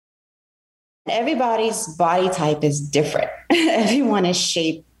Everybody's body type is different. Everyone is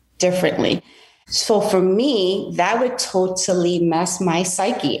shaped differently. So for me, that would totally mess my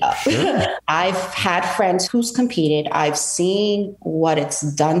psyche up. Sure. I've had friends who's competed. I've seen what it's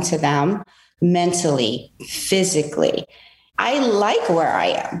done to them mentally, physically. I like where I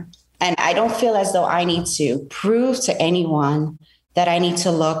am. And I don't feel as though I need to prove to anyone that I need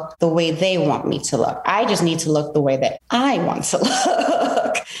to look the way they want me to look. I just need to look the way that I want to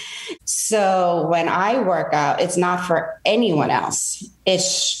look. So when I work out, it's not for anyone else. It's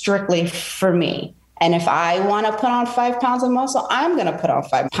strictly for me. And if I want to put on 5 pounds of muscle, I'm going to put on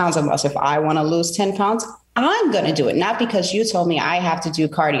 5 pounds of muscle. If I want to lose 10 pounds, I'm going to do it. Not because you told me I have to do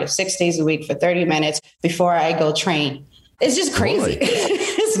cardio 6 days a week for 30 minutes before I go train. It's just crazy.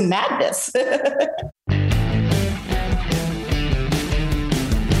 It's madness. Time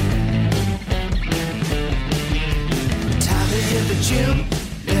to hit the gym.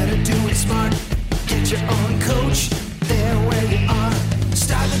 Better do it smart. Get your own coach there where you are.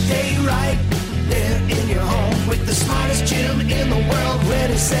 Start the day right there in your home with the smartest gym in the world.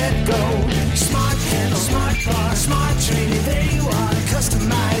 Ready, set, go. Smart handle, smart bar, smart training. There you are.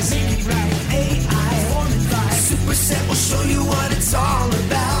 Customize, make it right. AI, form and vibe. Superset will show you what it's all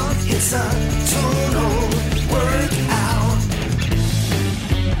about. It's a total workout.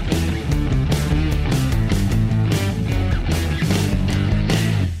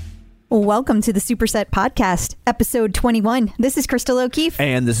 Welcome to the Superset Podcast, episode 21. This is Crystal O'Keefe.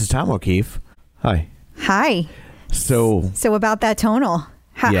 And this is Tom O'Keefe. Hi. Hi. So about that tonal.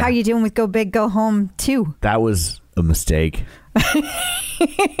 How are you doing with Go Big, Go Home 2? That was a mistake.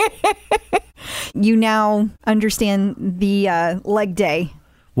 You now understand the leg day.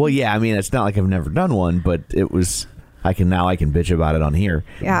 Well, yeah, I mean, it's not like I've never done one, but it was... I can bitch about it on here.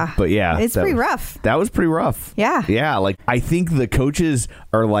 Yeah. But yeah. It's pretty rough. That was pretty rough. Yeah. Yeah. Like, I think the coaches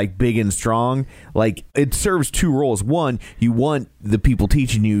are like big and strong. Like, it serves two roles. One, you want the people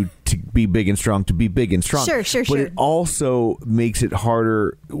teaching you to be big and strong to be big and strong. Sure. But it also makes it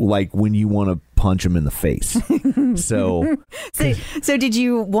harder, like, when you want to punch them in the face. So did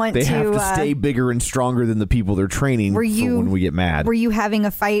you want they have to stay bigger and stronger than the people they're training for when we get mad. Were you having a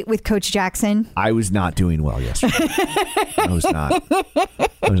fight with Coach Jackson? I was not doing well yesterday. I was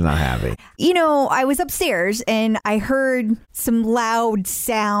not happy. You know, I was upstairs and I heard some loud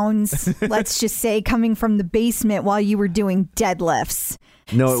sounds, let's just say, coming from the basement while you were doing deadlifts.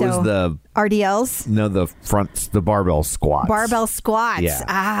 No, it was the RDLs. No, the barbell squats. Barbell squats.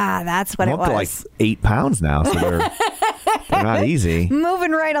 Yeah. That's what I'm it was. up to like 8 pounds now, so they're not easy.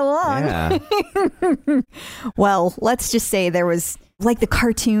 Moving right along. Yeah. Well, let's just say there was like the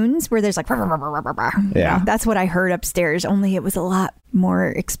cartoons where there's like, yeah. That's what I heard upstairs. Only it was a lot more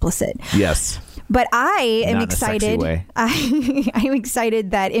explicit. Yes. But I am Not excited. In a sexy way. I'm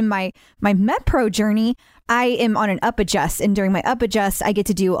excited that in my MetPro journey, I am on an up adjust, and during my up adjust, I get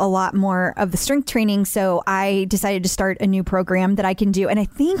to do a lot more of the strength training. So I decided to start a new program that I can do. And I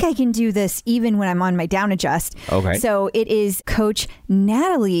think I can do this even when I'm on my down adjust. Okay. So it is Coach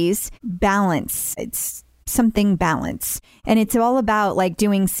Natalie's Balance. It's something balance. And it's all about like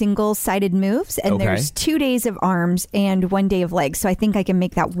doing single-sided moves. And there's 2 days of arms and 1 day of legs. So I think I can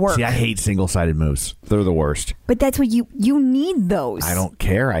make that work. See, I hate single-sided moves. They're the worst. But that's what you need those. I don't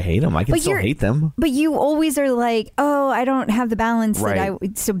care. I hate them. I can still hate them. But you always are like, oh, I don't have the balance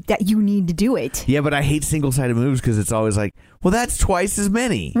so that you need to do it. Yeah, but I hate single-sided moves because it's always like, well, that's twice as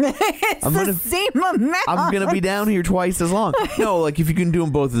many. It's the same amount. I'm going to be down here twice as long. No, like if you can do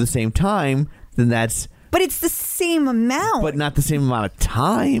them both at the same time, then that's... But it's the same amount. But not the same amount of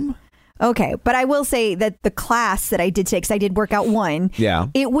time. Okay. But I will say that the class that I did take, because I did workout one,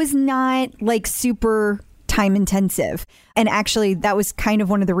 it was not like super time intensive. And actually, that was kind of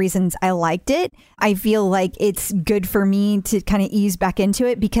one of the reasons I liked it. I feel like it's good for me to kind of ease back into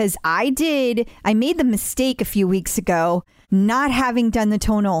it because I made the mistake a few weeks ago, not having done the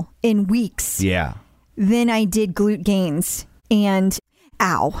tonal in weeks. Yeah. Then I did glute gains and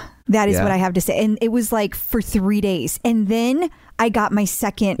ow. That is what I have to say. And it was like for 3 days. And then I got my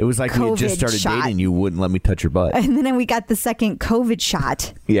second It was like COVID we had just started shot. dating. You wouldn't let me touch your butt. And then we got the second COVID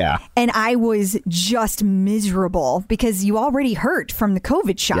shot. Yeah. And I was just miserable because you already hurt from the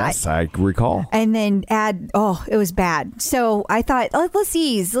COVID shot. Yes, I recall. And then it was bad. So I thought, let's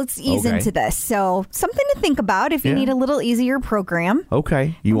ease into this. So something to think about if you need a little easier program.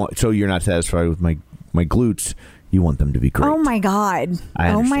 Okay. So you're not satisfied with my glutes. You want them to be great. Oh my God.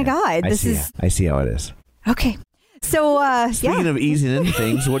 Oh my God. I see how it is. Okay. So, Speaking of easing into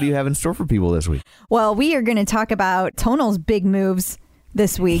things, what do you have in store for people this week? Well, we are going to talk about Tonal's big moves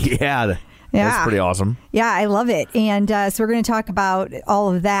this week. Yeah. Yeah. That's pretty awesome. Yeah, I love it. And so we're going to talk about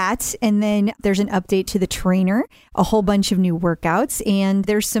all of that. And then there's an update to the trainer, a whole bunch of new workouts, and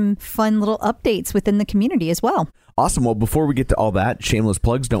there's some fun little updates within the community as well. Awesome. Well, before we get to all that, shameless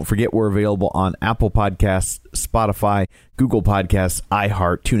plugs, don't forget we're available on Apple Podcasts, Spotify, Google Podcasts,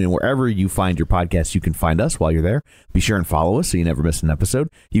 iHeart, TuneIn, wherever you find your podcasts, you can find us while you're there. Be sure and follow us so you never miss an episode.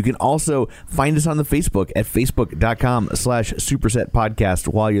 You can also find us on the Facebook at facebook.com/Superset Podcast.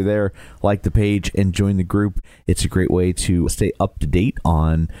 While you're there, like the page and join the group. It's a great way to stay up to date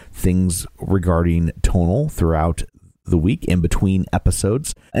on things regarding Tonal throughout the week in between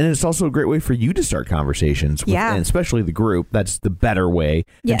episodes. And it's also a great way for you to start conversations with, and especially the group. That's the better way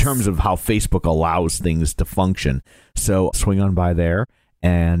in terms of how Facebook allows things to function. So swing on by there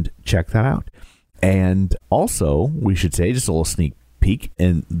and check that out. And also, we should say, just a little sneak peek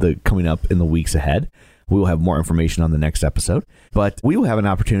in the coming up in the weeks ahead. We will have more information on the next episode, but we will have an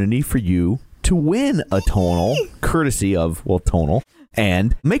opportunity for you to win a Tonal, courtesy of, Tonal,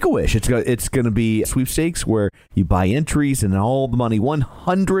 and Make-A-Wish. It's going to be sweepstakes where you buy entries and all the money,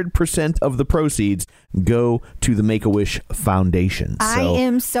 100% of the proceeds go to the Make-A-Wish Foundation. I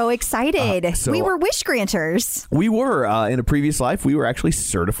am so excited. We were wish granters. We were in a previous life. We were actually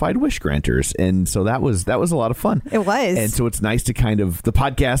certified wish granters, and so that was a lot of fun. It was, and so it's nice to the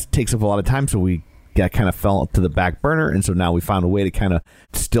podcast takes up a lot of time, so we kind of fell to the back burner, and so now we found a way to kind of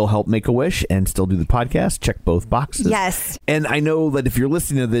still help Make-A-Wish and still do the podcast. Check both boxes. Yes. And I know that if you're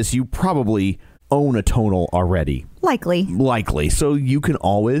listening to this, you probably own a Tonal already. Likely. So you can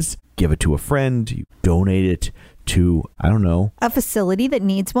always give it to a friend, you donate it to, I don't know, a facility that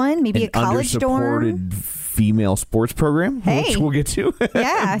needs one, maybe a college dorm. Female sports program, which we'll get to.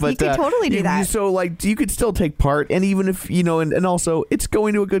 Yeah, but, you could totally do that. So, you could still take part, and even if, and also, it's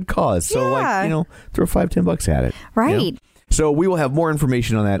going to a good cause. So, throw $5-10 at it. Right. So, we will have more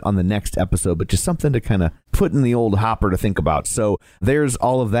information on that on the next episode, but just something to kind of put in the old hopper to think about. So, there's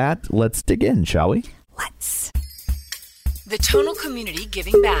all of that. Let's dig in, shall we? Let's. The Tonal community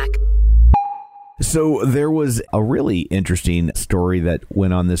giving back. So there was a really interesting story that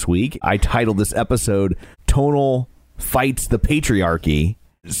went on this week. I titled this episode, Tonal Fights the Patriarchy.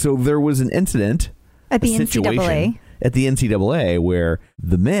 So there was an incident, at the NCAA, where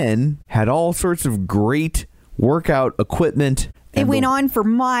the men had all sorts of great workout equipment. It went on for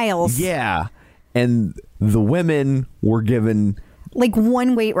miles. Yeah. And the women were given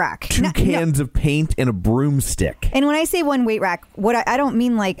one weight rack, two cans of paint, and a broomstick. And when I say one weight rack, I don't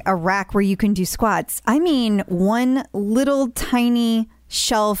mean like a rack where you can do squats. I mean one little tiny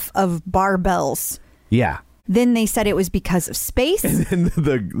shelf of barbells. Yeah. Then they said it was because of space. And then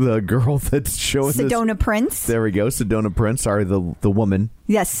the girl that's showing Sedona Prince. There we go. Sedona Prince. Sorry, the woman.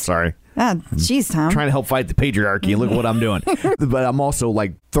 Yes. Sorry. Jeez, Tom. I'm trying to help fight the patriarchy, and look what I'm doing. But I'm also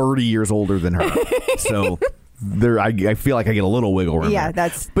 30 years older than her. So I feel like I get a little wiggle room. Yeah,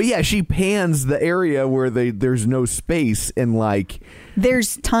 there. But yeah, she pans the area where there's no space, and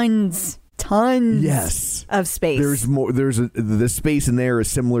there's tons yes of space. There's more. The space in there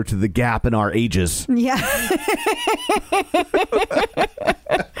is similar to the gap in our ages. Yeah.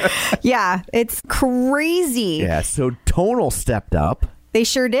 Yeah, it's crazy. Yeah, so Tonal stepped up. They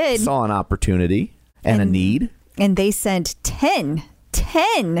sure did. Saw an opportunity and a need. And they sent 10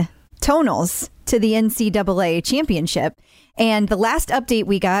 Tonals to the NCAA championship. And the last update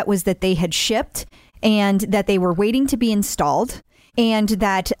we got was that they had shipped and that they were waiting to be installed. And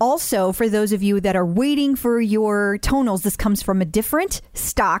that also, for those of you that are waiting for your Tonals, this comes from a different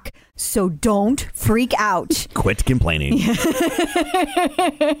stock, so don't freak out. Quit complaining.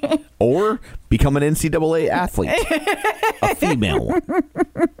 Or become an NCAA athlete. A female one.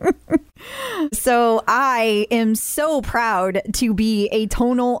 So I am so proud to be a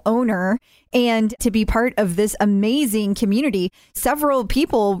Tonal owner and to be part of this amazing community. Several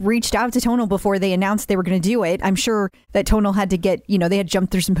people reached out to Tonal before they announced they were going to do it. I'm sure that Tonal had to get, they had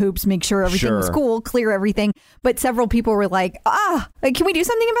jumped through some hoops, make sure everything was cool, clear everything. But several people were like, can we do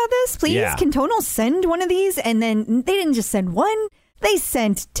something about this, please? Yeah. Can Tonal send one of these? And then they didn't just send one, they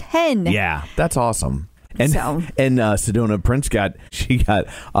sent 10. Yeah, that's awesome. And Sedona Prince got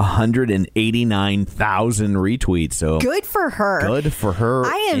 189,000 retweets. So good for her. Good for her.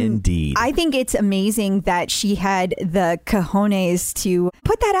 Indeed. I think it's amazing that she had the cojones to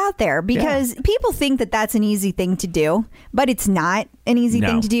put that out there, because people think that that's an easy thing to do, but it's not an easy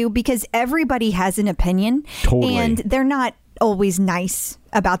thing to do, because everybody has an opinion. Totally. And they're not always nice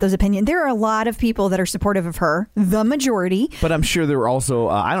about those opinions. There are a lot of people that are supportive of her, the majority. But I'm sure there were also,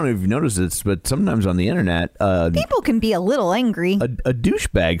 I don't know if you noticed this, but sometimes on the internet, people can be a little angry. A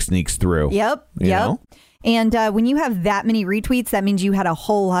douchebag sneaks through. Yep. You know? And when you have that many retweets, that means you had a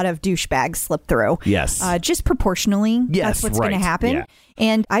whole lot of douchebags slip through. Yes. Just proportionally. Yes, that's what's going to happen. Yeah.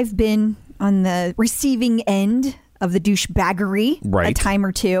 And I've been on the receiving end of the douchebaggery a time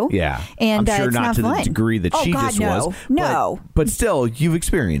or two. Yeah. And I'm sure it's not to fun. the degree that she just was. No. But still, you've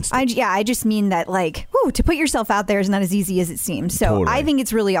experienced it. I just mean that, like, to put yourself out there is not as easy as it seems. So Totally. I think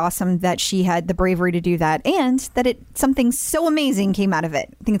it's really awesome that she had the bravery to do that and that something so amazing came out of it.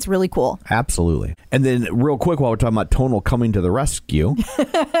 I think it's really cool. Absolutely. And then real quick, while we're talking about Tonal coming to the rescue,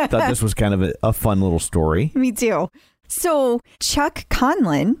 thought this was kind of a fun little story. Me too. So Chuck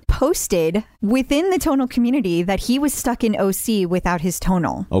Conlon posted within the Tonal community that he was stuck in OC without his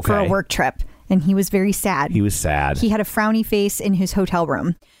Tonal for a work trip. And he was very sad. He was sad. He had a frowny face in his hotel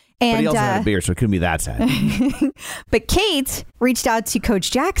room. And, but he also had a beer, so it couldn't be that sad. But Kate reached out to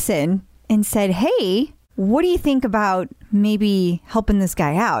Coach Jackson and said, hey, what do you think about maybe helping this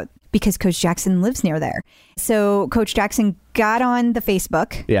guy out? Because Coach Jackson lives near there. So Coach Jackson got on the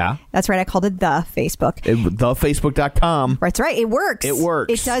Facebook. Yeah. That's right. I called it the Facebook. Thefacebook.com. That's right. It works. It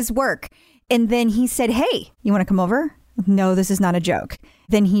works. It does work. And then he said, hey, you want to come over? No, this is not a joke.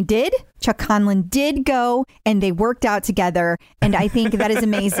 Then he did. Chuck Conlon did go and they worked out together. And I think that is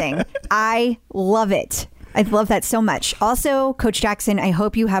amazing. I love it. I love that so much. Also, Coach Jackson, I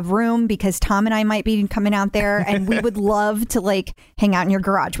hope you have room because Tom and I might be coming out there and we would love to hang out in your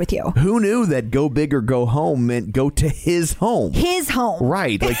garage with you. Who knew that go big or go home meant go to his home? His home.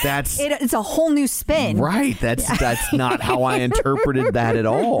 Right. Like that's... it's a whole new spin. Right. That's not how I interpreted that at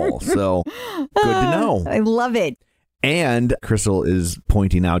all. So good to know. I love it. And Crystal is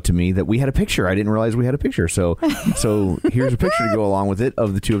pointing out to me that we had a picture. I didn't realize we had a picture. So here's a picture to go along with it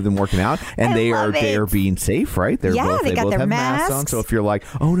of the two of them working out. And they are being safe, right? They got both their have masks on. So if you're like,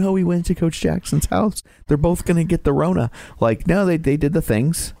 oh no, we went to Coach Jackson's house, they're both going to get the Rona. Like, no, they did the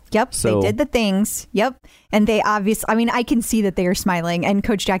things. Yep, they did the things. Yep. And they obviously, I mean, I can see that they are smiling. And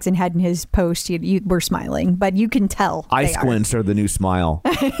Coach Jackson had in his post, you were smiling, but you can tell. Eye squints are the new smile.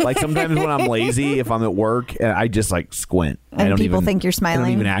 Like sometimes when I'm lazy, if I'm at work, I just squint. And people think you're smiling. I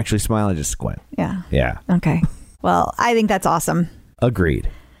don't even actually smile. I just squint. Yeah. Yeah. Okay. Well, I think that's awesome. Agreed.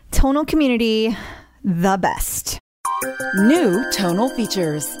 Tonal community, the best. New tonal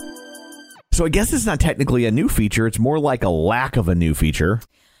features. So I guess it's not technically a new feature. It's more like a lack of a new feature.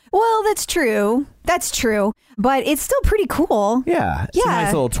 Well, that's true. That's true. But it's still pretty cool. Yeah. It's a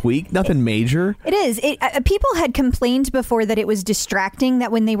nice little tweak. Nothing major. It is. People had complained before that it was distracting,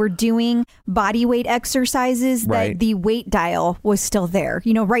 that when they were doing body weight exercises, that the weight dial was still there,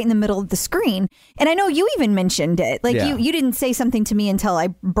 right in the middle of the screen. And I know you even mentioned it. You didn't say something to me until I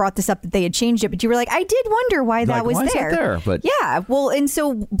brought this up that they had changed it. But you were like, I did wonder why that was there. There? But yeah. Well, and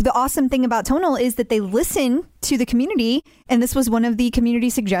so the awesome thing about Tonal is that they listen to the community. And this was one of the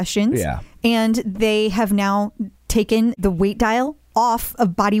community suggestions. Yeah. And they have now taken the weight dial off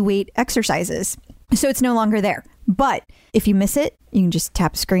of body weight exercises. So it's no longer there. But if you miss it, you can just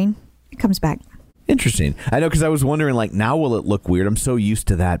tap a screen. It comes back. Interesting. I know, because I was wondering, now will it look weird? I'm so used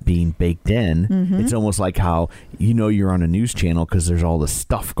to that being baked in. Mm-hmm. It's almost like how you're on a news channel because there's all this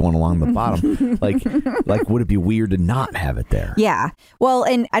stuff going along the bottom. like, would it be weird to not have it there? Yeah. Well,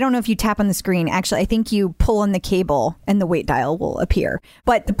 and I don't know if you tap on the screen. Actually, I think you pull on the cable and the weight dial will appear.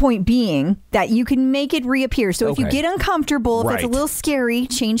 But the point being that you can make it reappear. So if you get uncomfortable, if it's a little scary,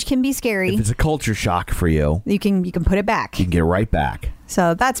 change can be scary. If it's a culture shock for you, you can put it back. You can get it right back.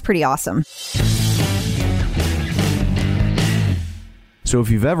 So that's pretty awesome. So if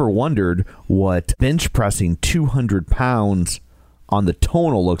you've ever wondered what bench pressing 200 pounds on the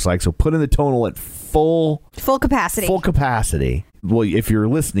Tonal looks like, so put in the Tonal at full capacity. Full capacity. Well, if you're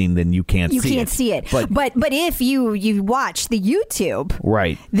listening, then you can't see it. You can't see it. But if you watch the YouTube,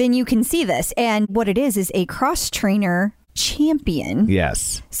 right, then you can see this. And what it is a cross trainer champion.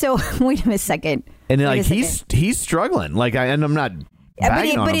 Yes. So wait a second. And he's struggling. And I'm not.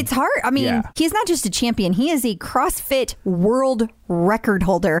 But it's hard. I mean, he's not just a champion. He is a CrossFit world record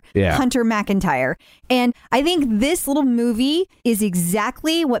holder, Hunter McIntyre. And I think this little movie is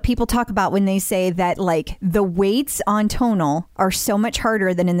exactly what people talk about when they say that the weights on Tonal are so much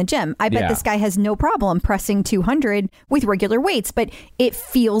harder than in the gym. I bet this guy has no problem pressing 200 with regular weights, but it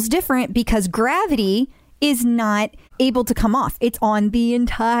feels different because gravity is not able to come off. It's on the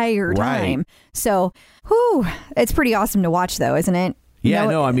entire time. Right. So, it's pretty awesome to watch though, isn't it? Yeah,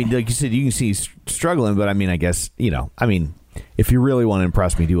 no, I mean, like you said, you can see he's struggling, but I mean, I guess, if you really want to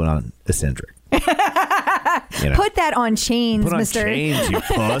impress me, do it on eccentric. Put that on chains, mister. Put on chains, you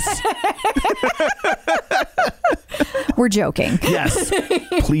puss. We're joking. Yes.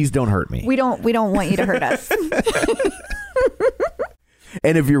 Please don't hurt me. We don't want you to hurt us.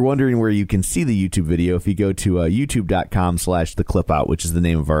 And if you're wondering where you can see the YouTube video, if you go to youtube.com/theclipout, which is the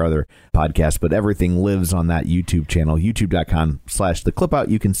name of our other podcast, but everything lives on that YouTube channel, youtube.com/theclipout,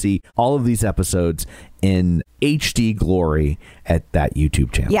 you can see all of these episodes in HD glory at that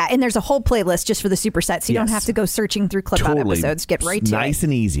YouTube channel. Yeah, and there's a whole playlist just for the superset, so you don't have to go searching through clip out episodes. Get right to it. Nice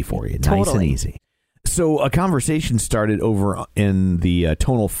and easy for you. Nice and easy. So a conversation started over in the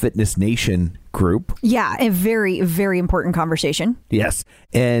Tonal Fitness Nation group. Yeah, a very, very important conversation. Yes.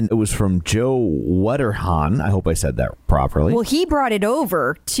 And it was from Joe Wetterhahn. I hope I said that properly. Well, he brought it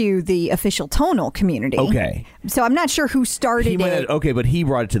over to the official Tonal community. Okay. So I'm not sure who started it. Okay, but he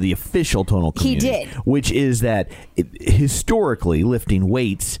brought it to the official Tonal community. He did. Which is that historically, lifting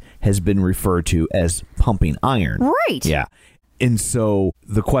weights has been referred to as pumping iron. Right. Yeah. And so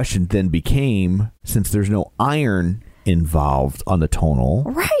the question then became, since there's no iron involved on the tonal,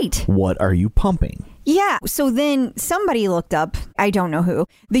 right, what are you pumping? Yeah. So then somebody looked up, I don't know who,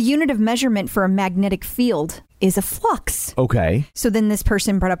 the unit of measurement for a magnetic field is a flux. Okay. So then this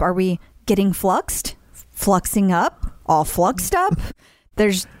person brought up, are we getting fluxed? Fluxing up? All fluxed up?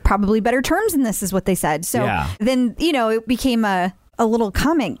 There's probably better terms than this, is what they said. So then, it became a little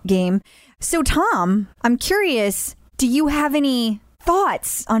comment game. So Tom, I'm curious, do you have any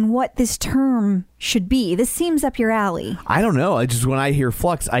thoughts on what this term should be? This seems up your alley. I don't know. When I hear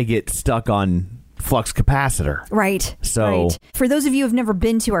flux, I get stuck on flux capacitor. Right. So for those of you who have never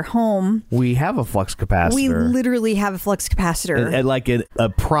been to our home, we have a flux capacitor. We literally have a flux capacitor. And like a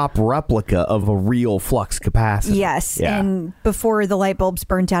prop replica of a real flux capacitor. Yes. Yeah. And before the light bulbs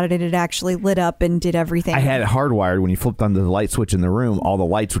burnt out, it had actually lit up and did everything. I had it hardwired. When you flipped on the light switch in the room, all the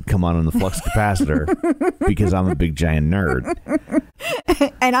lights would come on the flux capacitor because I'm a big giant nerd.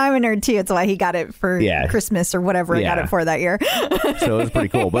 And I'm a nerd too. It's why he got it for Christmas or whatever I got it for that year. So it was pretty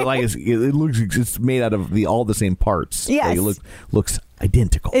cool. But like it's made out of all the same parts. Yes. Like looks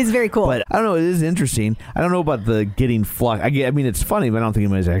identical. It's very cool. But I don't know. It is interesting. I don't know about the getting flux. I mean, it's funny, but I don't think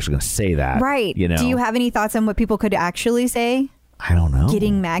anybody's actually going to say that. Right. You know? Do you have any thoughts on what people could actually say? I don't know.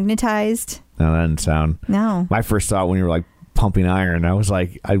 Getting magnetized? No, that doesn't sound. No. My first thought when you were like pumping iron, I was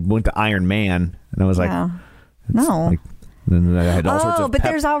like, I went to Iron Man, and I was like, no. Like, then I had all sorts of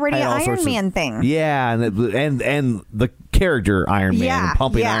there's already an Iron Man thing. Yeah, and the character Iron Man and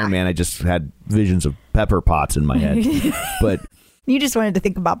pumping Iron Man, I just had visions of pepper pots in my head. But you just wanted to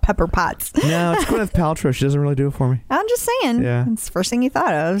think about pepper pots. No, it's Gwyneth Paltrow. She doesn't really do it for me. I'm just saying. Yeah. It's the first thing you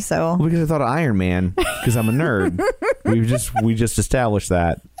thought of. So because I thought of Iron Man because I'm a nerd. we just established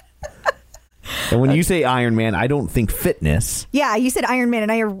that. And when you say Iron Man, I don't think fitness. Yeah, you said Iron Man,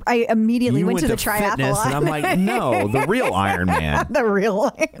 and I immediately went to the triathlon. Fitness, and I'm like, no, the real Iron Man. The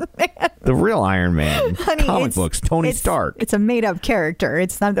real Iron Man. The real Iron Man. Honey, comic books, Tony Stark. It's a made-up character.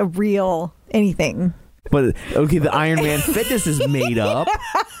 It's not a real anything. But, okay, the Iron Man fitness is made up.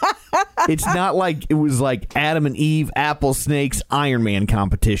 It's not like it was like Adam and Eve, Apple Snakes, Iron Man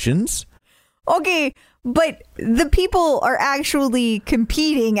competitions. Okay, but the people are actually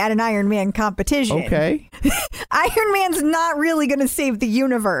competing at an Iron Man competition. Okay. Iron Man's not really going to save the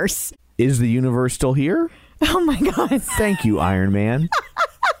universe. Is the universe still here? Oh, my God. Thank you, Iron Man.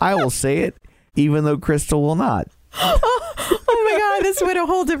 I will say it, even though Crystal will not. Oh, my God. This went a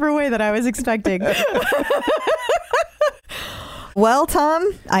whole different way than I was expecting. Well,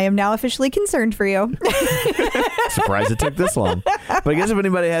 Tom, I am now officially concerned for you. Surprised it took this long. But I guess if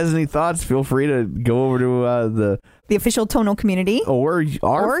anybody has any thoughts, feel free to go over to the official Tonal community or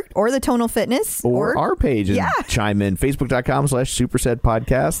the Tonal Fitness or our page and chime in.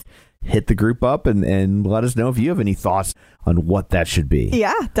 Facebook.com/supersetpodcast. Hit the group up and let us know if you have any thoughts on what that should be.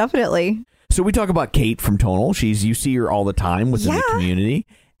 Yeah, definitely. So we talk about Kate from Tonal. You see her all the time within the community,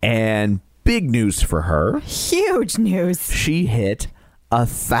 and big news for her. Huge news. She hit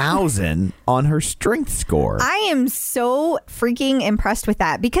 1,000 on her strength score. I am so freaking impressed with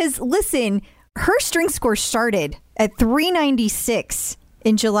that because, listen, her strength score started at 396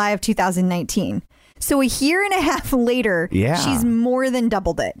 in July of 2019. So a year and a half later, she's more than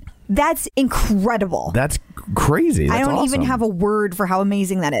doubled it. That's incredible. That's crazy. That's I don't awesome. even have a word for how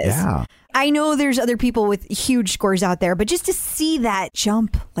amazing that is. Yeah. I know there's other people with huge scores out there, but just to see that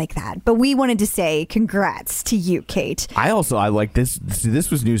jump like that. But we wanted to say congrats to you, Kate. I like this.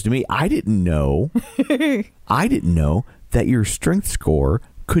 This was news to me. I didn't know. I didn't know that your strength score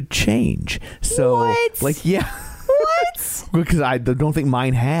could change. So, what? What? has. Because I don't think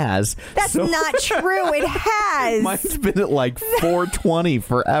mine has. That's not true. It has. Mine's been at like 420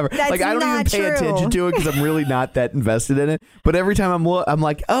 forever. That's like I don't even pay attention to it because I'm really not that invested in it. But every time I'm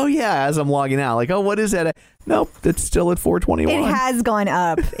like, oh yeah, as I'm logging out, like, oh, what is that? Nope, it's still at 421. It has gone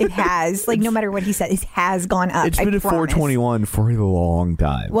up. It has. Like, no matter what he said, it has gone up. It's been at 421 for a long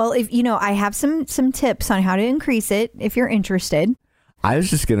time. Well, if I have some tips on how to increase it if you're interested. I was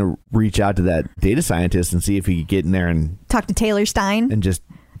just going to reach out to that data scientist and see if he could get in there and talk to Taylor Stein and just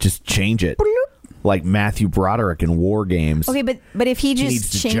change it. Like Matthew Broderick in War Games. Okay, but if he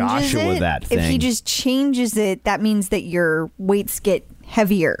just changes it, if he just changes it, that means that your weights get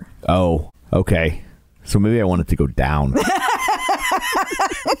heavier. Oh, okay. So maybe I want it to go down.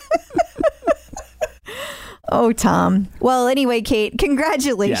 Oh, Tom. Well, anyway, Kate,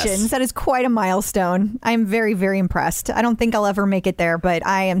 congratulations. Yes. That is quite a milestone. I'm very, very impressed. I don't think I'll ever make it there, but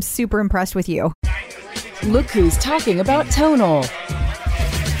I am super impressed with you. Look who's talking about Tonal.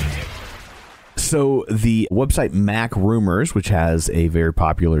 So the website Mac Rumors, which has a very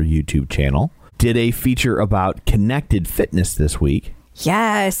popular YouTube channel, did a feature about connected fitness this week.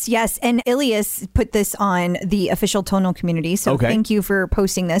 Yes. And Ilias put this on the official Tonal community, so Thank you for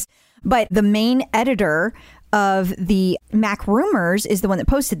posting this. But the main editor of the Mac Rumors is the one that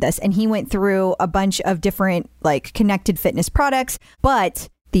posted this, and he went through a bunch of different like connected fitness products. But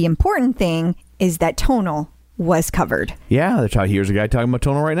the important thing is that Tonal was covered. Yeah, here's a guy talking about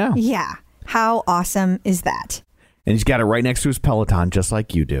Tonal right now. Yeah. How awesome is that? And he's got it right next to his Peloton, just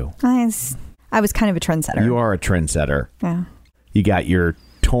like you do. I was kind of a trendsetter. You are a trendsetter. Yeah. You got your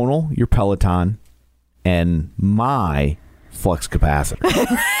Tonal, your Peloton, and my flux capacitor.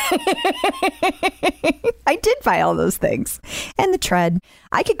 I did buy all those things. And the tread.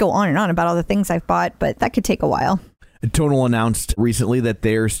 I could go on and on about all the things I've bought, but that could take a while. Tonal announced recently that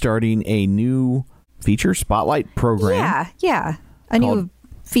they're starting a new feature spotlight program. Yeah. A new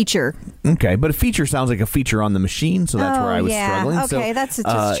feature. Okay, but a feature sounds like a feature on the machine, so that's where I was struggling. Okay, that's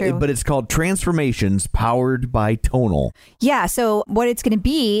true. But it's called Transformations Powered by Tonal. Yeah, so what it's going to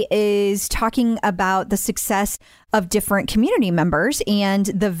be is talking about the success of different community members. And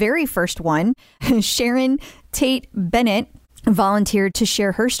the very first one, Sharon Tate Bennett, volunteered to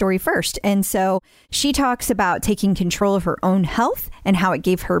share her story first. And so she talks about taking control of her own health and how it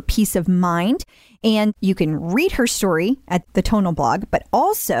gave her peace of mind. And you can read her story at the Tonal blog, but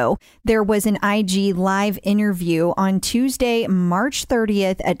also there was an IG live interview on Tuesday, March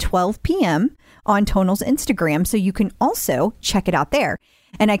 30th at 12 p.m. on Tonal's Instagram. So you can also check it out there.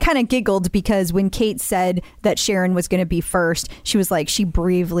 And I kind of giggled because when Kate said that Sharon was going to be first, she was like, she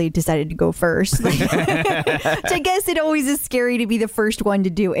bravely decided to go first. So I guess it always is scary to be the first one to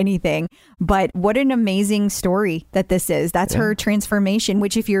do anything. But what an amazing story that this is. That's her transformation,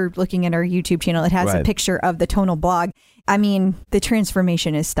 which if you're looking at our YouTube channel, it has a picture of the Tonal blog. I mean, the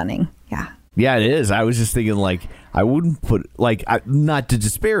transformation is stunning. Yeah. Yeah, it is. I was just thinking, like, I wouldn't put, like, not to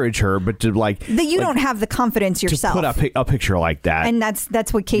disparage her, but to, like... That you don't have the confidence yourself. To put a picture like that. And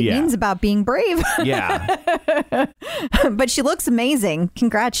that's what Kate means about being brave. Yeah. But she looks amazing.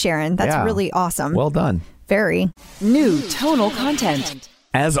 Congrats, Sharon. That's really awesome. Well done. Very. New Tonal content.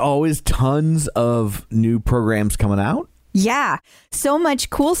 As always, tons of new programs coming out. Yeah. So much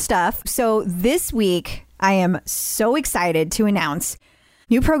cool stuff. So this week, I am so excited to announce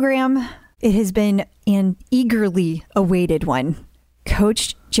new program. It has been an eagerly awaited one.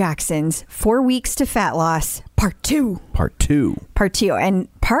 Coach Jackson's 4 Weeks to Fat Loss, Part 2.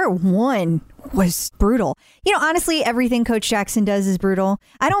 And Part 1 was brutal. You know, honestly, everything Coach Jackson does is brutal.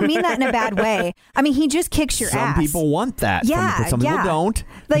 I don't mean that in a bad way. I mean, he just kicks your ass. Some people want that. Yeah. Some people don't.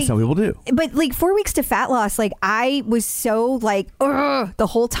 Like, some people do. But like 4 Weeks to Fat Loss, like I was so like, ugh, the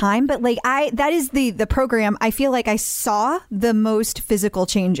whole time. But like that is the program I feel like I saw the most physical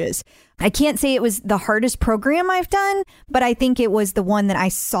changes. I can't say it was the hardest program I've done, but I think it was the one that I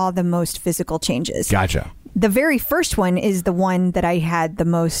saw the most physical changes. Gotcha. The very first one is the one that I had the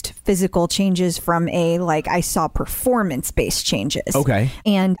most physical changes from I saw performance-based changes. Okay.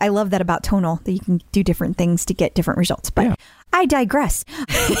 And I love that about Tonal, that you can do different things to get different results. But I digress.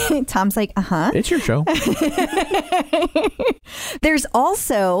 Tom's like, It's your show. There's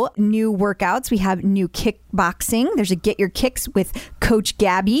also new workouts. We have new kickboxing. There's a Get Your Kicks with Coach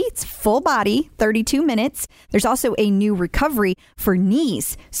Gabby. It's full body, 32 minutes. There's also a new recovery for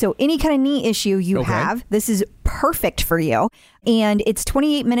knees. So any kind of knee issue you have, this is perfect for you. And it's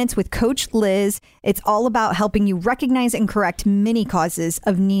 28 minutes with Coach Liz. It's all about helping you recognize and correct many causes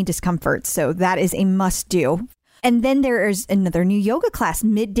of knee discomfort. So that is a must do. And then there is another new yoga class,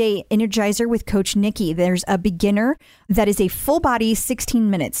 Midday Energizer with Coach Nikki. There's a beginner that is a full body 16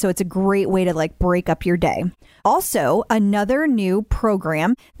 minutes. So it's a great way to like break up your day. Also, another new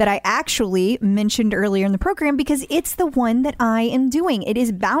program that I actually mentioned earlier in the program because it's the one that I am doing. It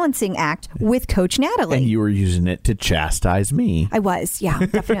is Balancing Act with Coach Natalie. And you were using it to chastise me. I was, yeah,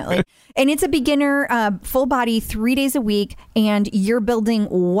 definitely. And it's a beginner, full body, 3 days a week, and you're building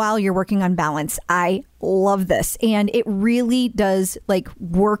while you're working on balance. I love this. And it really does like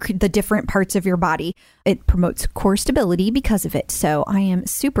work the different parts of your body. It promotes core stability because of it. So I am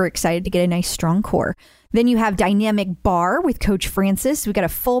super excited to get a nice strong core. Then you have Dynamic Bar with Coach Francis. We got a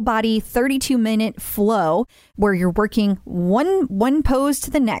full body 32-minute flow where you're working one pose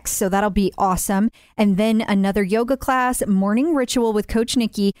to the next. So that'll be awesome. And then another yoga class, Morning Ritual with Coach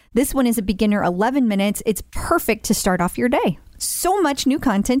Nikki. This one is a beginner 11 minutes. It's perfect to start off your day. So much new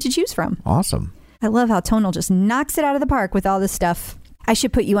content to choose from. Awesome. I love how Tonal just knocks it out of the park with all this stuff. I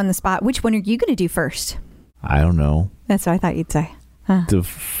should put you on the spot. Which one are you going to do first? I don't know. That's what I thought you'd say. Huh. The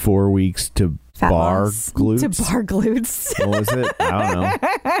 4 weeks to Fat bar loss. glutes. To bar glutes. What was it? I don't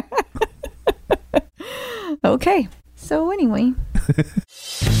know. Okay. So anyway.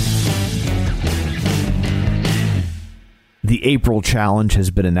 The April challenge has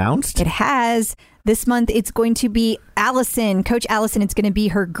been announced. It has. This month, it's going to be Allison. Coach Allison, it's going to be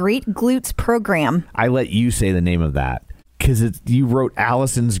her Great Glutes program. I let you say the name of that because you wrote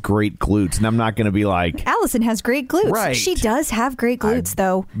Allison's Great Glutes, and I'm not going to be like... Allison has great glutes. Right. She does have great glutes,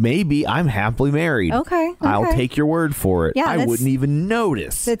 though. Maybe I'm happily married. Okay. I'll take your word for it. Yeah, I wouldn't even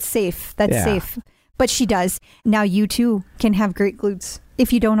notice. That's safe. That's safe. But she does. Now you, too, can have great glutes.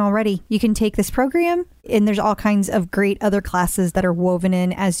 If you don't already, you can take this program, and there's all kinds of great other classes that are woven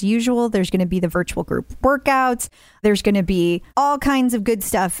in as usual. There's going to be the virtual group workouts. There's going to be all kinds of good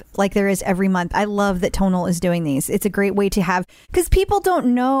stuff like there is every month. I love that Tonal is doing these. It's a great way to have, because people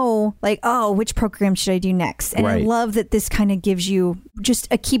don't know, like, oh, which program should I do next? And right. I love that this kind of gives you just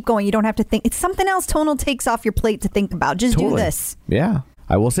a keep going. You don't have to think. It's something else Tonal takes off your plate to think about. Just do this. Yeah.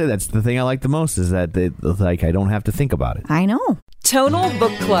 I will say that's the thing I like the most is that I don't have to think about it. I know. Tonal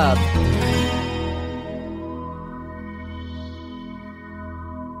Book Club.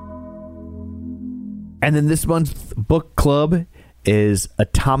 And then this month's book club is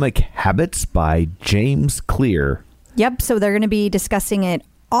Atomic Habits by James Clear. Yep. So they're going to be discussing it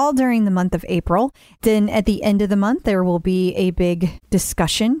all during the month of April. Then at the end of the month, there will be a big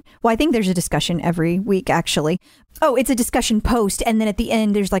discussion. Well, I think there's a discussion every week, actually. Oh, it's a discussion post. And then at the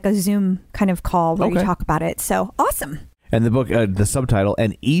end, there's like a Zoom kind of call where you talk about it. So awesome. And the book, the subtitle,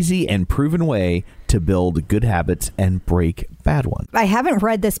 An Easy and Proven Way to Build Good Habits and Break Bad Ones. I haven't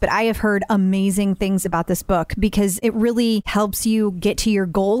read this, but I have heard amazing things about this book because it really helps you get to your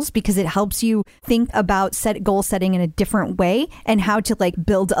goals, because it helps you think about goal setting in a different way and how to like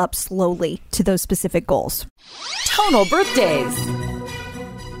build up slowly to those specific goals. Tonal birthdays.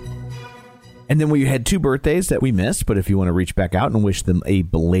 And then we had 2 birthdays that we missed, but if you want to reach back out and wish them a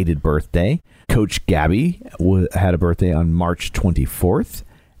belated birthday, Coach Gabby had a birthday on March 24th,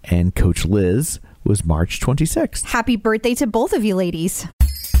 and Coach Liz was March 26th. Happy birthday to both of you ladies.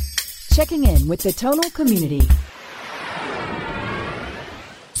 Checking in with the Tonal community.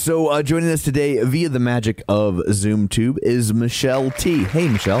 So joining us today via the magic of ZoomTube is Michelle T. Hey,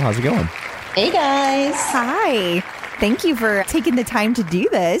 Michelle, how's it going? Hey, guys. Hi. Thank you for taking the time to do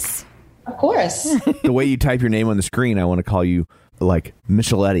this. Of course. The way you type your name on the screen, I want to call you like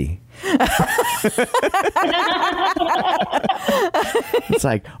Micheletti. It's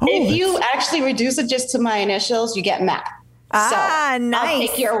like, if you actually reduce it just to my initials, you get Matt. Nice. I'll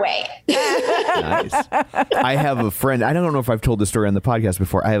take your way. Nice. I have a friend. I don't know if I've told this story on the podcast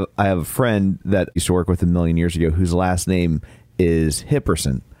before. I have a friend that used to work with a million years ago whose last name is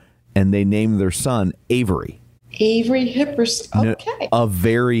Hipperson, and they named their son Avery. Avery Hipperson. Okay. A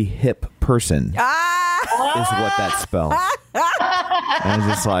very hip person is what that spells. And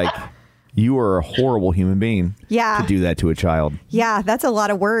it's just like, you are a horrible human being to do that to a child. Yeah, that's a lot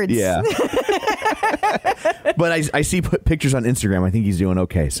of words. Yeah. But I see pictures on Instagram. I think he's doing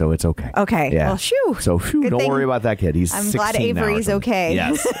okay, so it's okay. Okay. Yeah. Well, shoo. So don't worry about that kid. He's 16 glad Avery's now okay.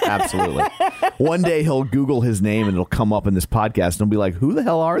 Yes, absolutely. One day he'll Google his name and it'll come up in this podcast and he'll be like, who the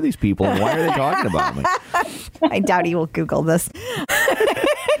hell are these people and why are they talking about me? I doubt he will Google this.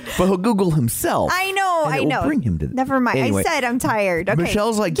 But he'll Google himself. I know. and it will bring him to this. Never mind. Anyway, I said I'm tired. Okay.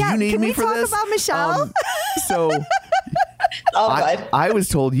 Michelle's like, do you need me for this? Can we talk about Michelle? So I was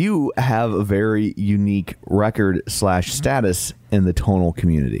told you have a very unique record / status in the tonal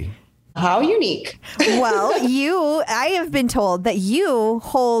community. How unique. Well, I have been told that you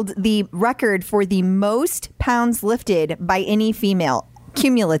hold the record for the most pounds lifted by any female,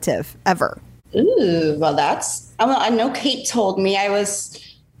 cumulative, ever. Ooh, well, I know Kate told me. I was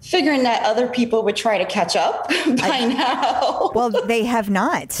figuring that other people would try to catch up by now. Well, they have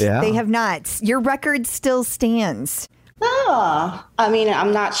not. Yeah. They have not. Your record still stands. Oh, I mean,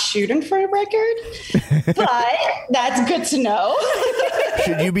 I'm not shooting for a record, but that's good to know.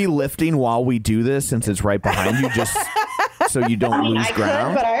 Should you be lifting while we do this since it's right behind you, just so you don't lose I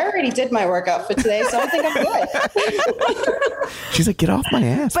ground? could, but I already did my workout for today, so I think I'm good. She's like, get off my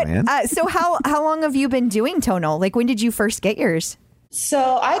ass, man. So how long have you been doing tonal? Like, when did you first get yours?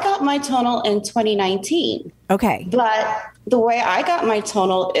 So I got my tonal in 2019. Okay. But the way I got my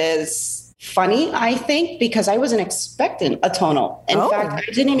tonal is funny, I think, because I wasn't expecting a tonal. In fact,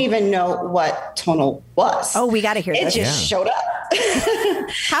 I didn't even know what tonal was. Oh, we got to hear this. It just showed up.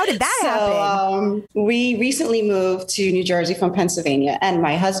 How did that happen? We recently moved to New Jersey from Pennsylvania, and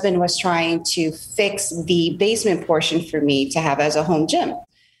my husband was trying to fix the basement portion for me to have as a home gym.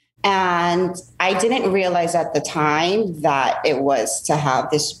 And I didn't realize at the time that it was to have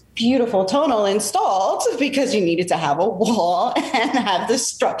this beautiful tonal installed because you needed to have a wall and have the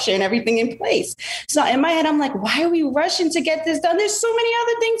structure and everything in place. So in my head, I'm like, why are we rushing to get this done? There's so many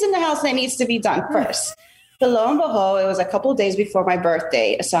other things in the house that needs to be done first. But lo and behold, it was a couple of days before my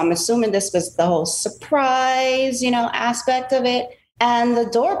birthday. So I'm assuming this was the whole surprise, aspect of it. And the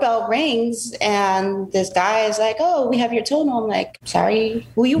doorbell rings and this guy is like, oh, we have your tonal. I'm like, sorry,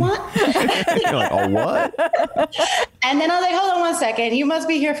 who you want? You're like, oh, what? And then I was like, hold on one second. You must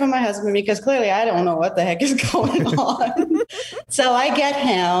be here for my husband because clearly I don't know what the heck is going on. So I get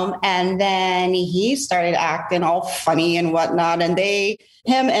him and then he started acting all funny and whatnot. And him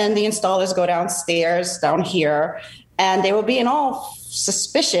and the installers go downstairs down here and they were being all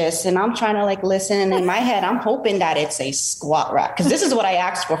suspicious. And I'm trying to listen. And in my head, I'm hoping that it's a squat rack because this is what I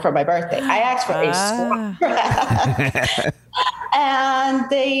asked for my birthday. I asked for a squat rack. And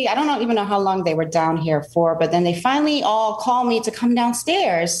I don't even know how long they were down here for, but then they finally all call me to come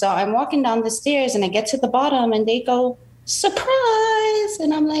downstairs. So I'm walking down the stairs and I get to the bottom and they go, surprise.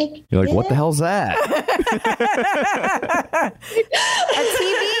 And I'm like, you're like, what the hell's that? A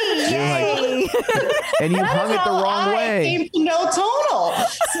TV. Yay. And you hung it the wrong way. Came to no tonal.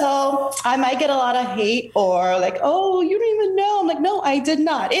 So I might get a lot of hate or oh, you don't even know. I'm like, no, I did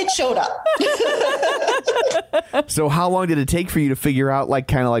not. It showed up. So how long did it take for you to figure out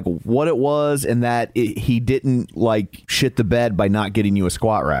what it was and that he didn't shit the bed by not getting you a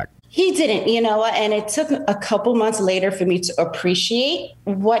squat rack? He didn't, and it took a couple months later for me to appreciate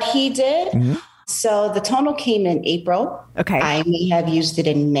what he did. Mm-hmm. So the tonal came in April. Okay. I may have used it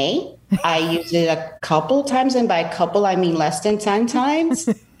in May. I used it a couple times, and by a couple, I mean less than 10 times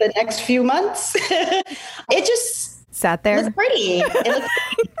the next few months. It just sat there. It looked pretty.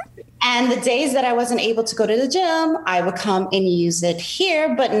 And the days that I wasn't able to go to the gym, I would come and use it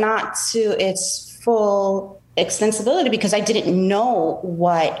here, but not to its full extensibility because I didn't know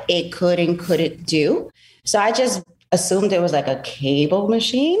what it could and couldn't do. So I just assumed it was a cable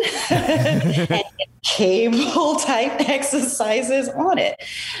machine and cable type exercises on it.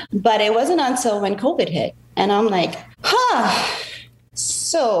 But it wasn't until when COVID hit and I'm like,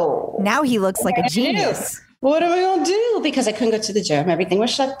 so now he looks like a genius. What am I going to do? Because I couldn't go to the gym. Everything was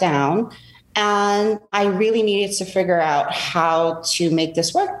shut down. And I really needed to figure out how to make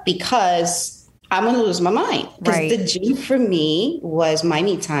this work because I'm going to lose my mind. Because the gym for me was my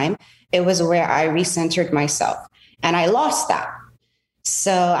me time. It was where I recentered myself. And I lost that.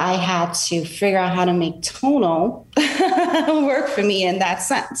 So I had to figure out how to make tonal work for me in that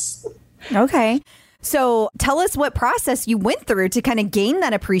sense. Okay. So tell us what process you went through to kind of gain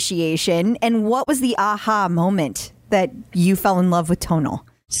that appreciation. And what was the aha moment that you fell in love with tonal?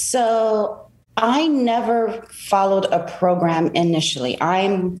 So I never followed a program initially.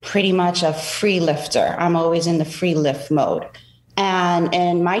 I'm pretty much a free lifter. I'm always in the free lift mode. And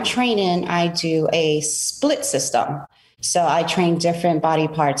in my training, I do a split system. So I train different body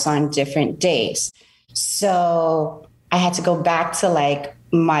parts on different days. So I had to go back to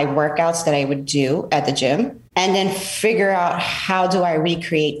my workouts that I would do at the gym and then figure out how do I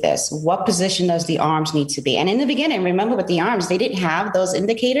recreate this? What position does the arms need to be? And in the beginning, remember with the arms, they didn't have those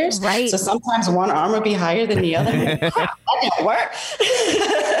indicators. Right. So sometimes one arm would be higher than the other. That didn't work.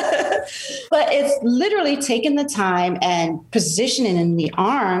 But it's literally taking the time and positioning in the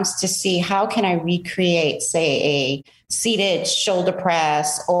arms to see how can I recreate, say, a seated shoulder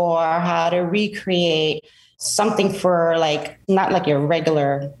press or how to recreate something for not like your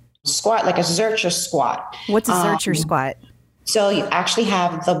regular squat, like a Zercher squat. What's a Zercher squat? So you actually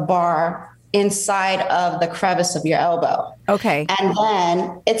have the bar inside of the crevice of your elbow. Okay. And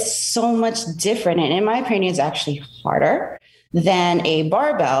then it's so much different. And in my opinion, it's actually harder than a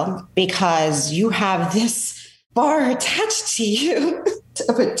barbell because you have this bar attached to you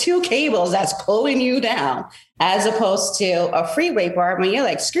with two cables that's pulling you down, as opposed to a free weight bar when you're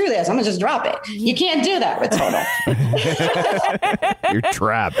like, screw this, I'm gonna just drop it. You can't do that with Tonal. You're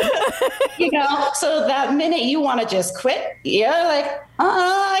trapped. So that minute you want to just quit, you're like,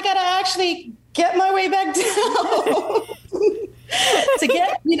 I gotta actually get my way back down to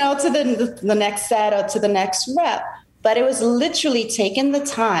get, to the next set or to the next rep. But it was literally taking the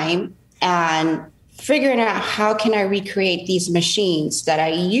time and figuring out how can I recreate these machines that I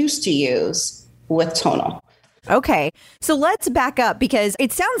used to use with Tonal. Okay. So let's back up because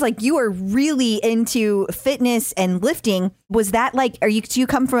it sounds like you are really into fitness and lifting. Was that like, do you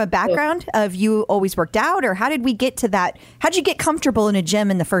come from a background of you always worked out, or how did we get to that? How'd you get comfortable in a gym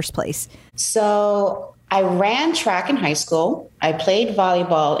in the first place? So I ran track in high school. I played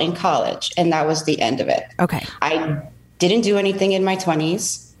volleyball in college, and that was the end of it. Okay. I didn't do anything in my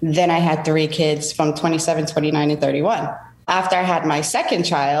 20s. Then I had 3 kids from 27, 29, and 31. After I had my second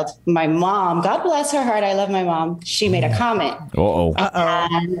child, my mom, God bless her heart, I love my mom, she made a comment.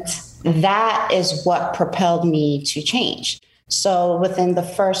 And that is what propelled me to change. So within the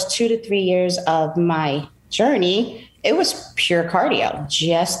first 2 to 3 years of my journey, it was pure cardio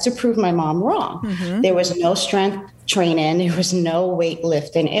just to prove my mom wrong. Mm-hmm. There was no strength training. There was no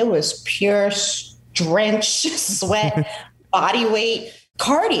weightlifting. It was pure drenched sweat, body weight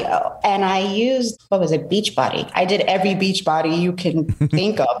cardio. And I used, Beachbody. I did every Beachbody you can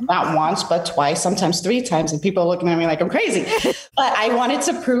think of, not once, but twice, sometimes 3 times. And people are looking at me like I'm crazy. But I wanted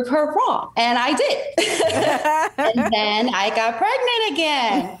to prove her wrong. And I did. And then I got pregnant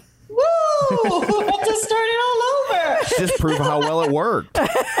again. Woo! I had to start it all over. Just prove how well it worked.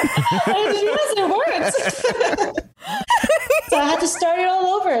 Yes, it worked. So I had to start it all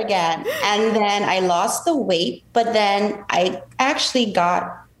over again. And then I lost the weight, but then I actually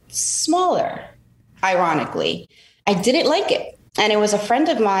got smaller, ironically. I didn't like it. And it was a friend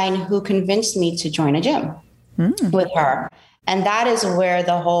of mine who convinced me to join a gym with her. And that is where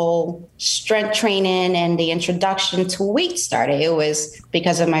the whole strength training and the introduction to weight started. It was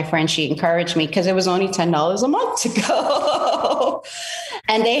because of my friend. She encouraged me because it was only $10 a month to go.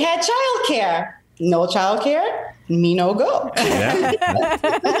 And they had childcare. No childcare, me no go. Yeah.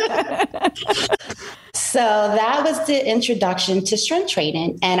 So that was the introduction to strength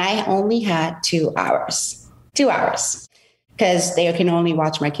training. And I only had 2 hours. 2 hours. Because they can only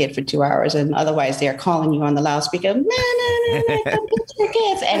watch my kid for 2 hours, and otherwise they're calling you on the loudspeaker, no, come get your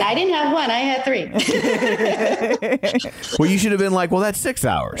kids. And I didn't have 1, I had 3. Well, you should have been like, well, that's 6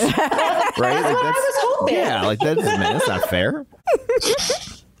 hours. Right? That's what I was hoping. Yeah, that's not fair.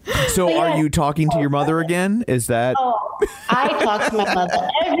 So are you talking to your mother again? Is that? Oh, I talk to my mother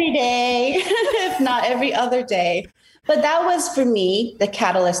every day, if not every other day. But that was, for me, the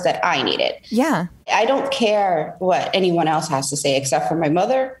catalyst that I needed. Yeah. I don't care what anyone else has to say, except for my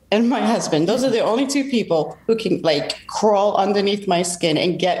mother and my husband. Those are the only 2 people who can crawl underneath my skin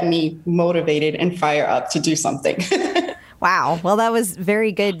and get me motivated and fire up to do something. Wow. Well, that was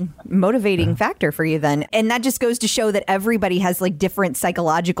very good motivating factor for you then. And that just goes to show that everybody has different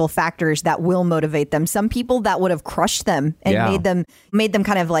psychological factors that will motivate them. Some people that would have crushed them and made them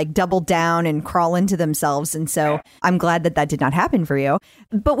kind of double down and crawl into themselves. And so I'm glad that did not happen for you.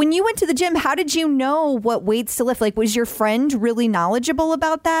 But when you went to the gym, how did you know what weights to lift? Was your friend really knowledgeable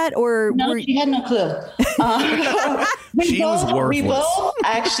about that? Or she had no clue. She was worthless. We both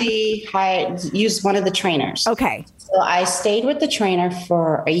actually used one of the trainers. Okay. So I stayed with the trainer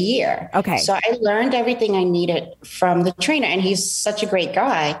for a year. Okay. So I learned everything I needed from the trainer, and he's such a great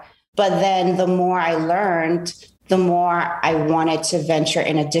guy. But then the more I learned, the more I wanted to venture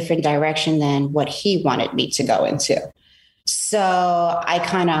in a different direction than what he wanted me to go into. So I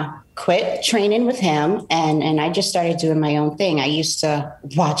kind of quit training with him and I just started doing my own thing. I used to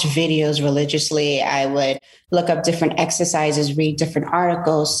watch videos religiously. I would look up different exercises, read different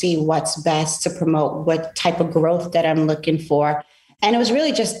articles, see what's best to promote what type of growth that I'm looking for. And it was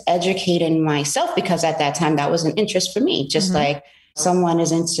really just educating myself, because at that time that was an interest for me, just like someone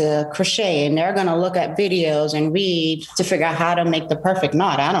is into crochet and they're going to look at videos and read to figure out how to make the perfect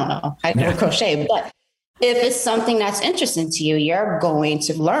knot. I don't know. I can crochet, but if it's something that's interesting to you, you're going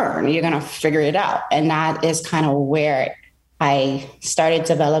to learn, you're going to figure it out. And that is kind of where I started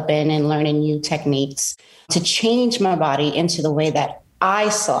developing and learning new techniques to change my body into the way that I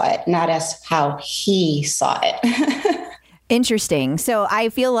saw it, not as how he saw it. Interesting. So I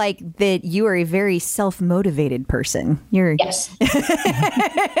feel like that you are a very self-motivated person. Yes.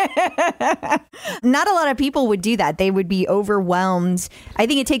 Not a lot of people would do that. They would be overwhelmed. I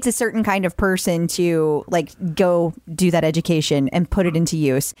think it takes a certain kind of person to like go do that education and put it into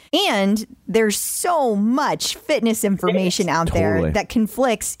use. And there's so much fitness information out there that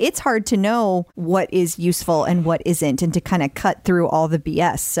conflicts. It's hard to know what is useful and what isn't, and to kind of cut through all the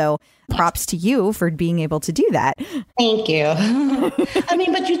BS. So props to you for being able to do that. Thank you. I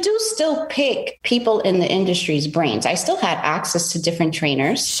mean, but you do still pick people in the industry's brains. I still had access to different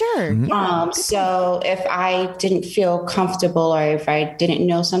trainers. Sure. Yeah. So if I didn't feel comfortable or if I didn't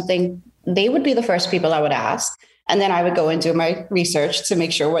know something, they would be the first people I would ask. And then I would go and do my research to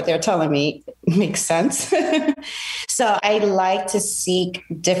make sure what they're telling me makes sense. So I like to seek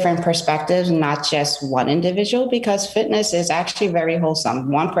different perspectives, not just one individual, because fitness is actually very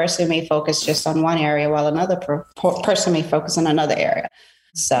wholesome. One person may focus just on one area while another person may focus on another area.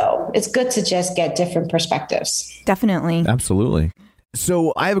 So it's good to just get different perspectives. Definitely. Absolutely.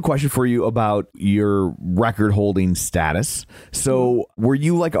 So I have a question for you about your record holding status. So were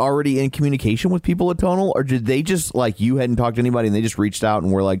you like already in communication with people at Tonal, or did they just like you hadn't talked to anybody and they just reached out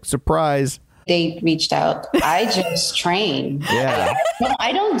and were like, surprise? They reached out. I just train. Yeah.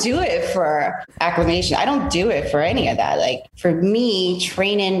 I don't do it for acclamation. I don't do it for any of that. Like for me,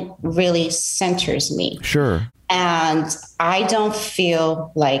 training really centers me. Sure. And I don't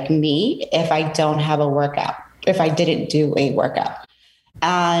feel like me if I don't have a workout, if I didn't do a workout.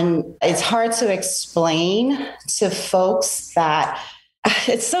 And it's hard to explain to folks that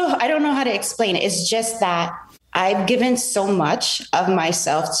I don't know how to explain it. It's just that I've given so much of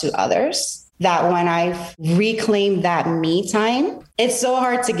myself to others that when I've reclaimed that me time, it's so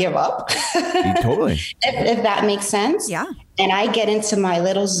hard to give up. Totally. if that makes sense. Yeah. And I get into my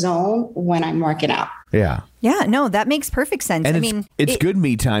little zone when I'm working out. Yeah. Yeah, no, that makes perfect sense. And it's good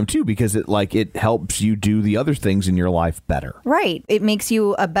me time too, because it helps you do the other things in your life better. Right. It makes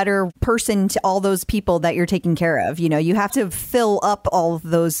you a better person to all those people that you're taking care of. You know, you have to fill up all of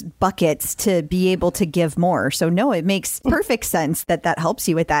those buckets to be able to give more. So no, it makes perfect sense that helps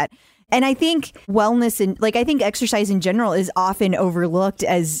you with that. And I think wellness and I think exercise in general is often overlooked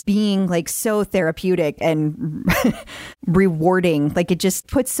as being like so therapeutic and rewarding. Like it just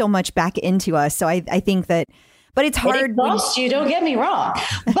puts so much back into us. So I think that, but it's hard. It exhausts you, don't get me wrong.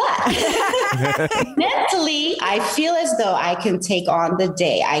 But mentally, I feel as though I can take on the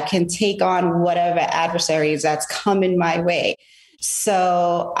day. I can take on whatever adversaries that's coming my way.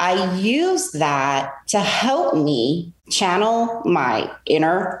 So I use that to help me channel my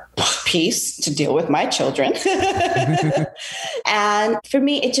inner peace to deal with my children. And for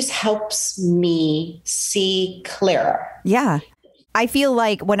me, it just helps me see clearer. Yeah. I feel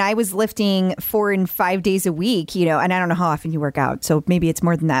like when I was lifting 4 and 5 days a week, you know, and I don't know how often you work out, so maybe it's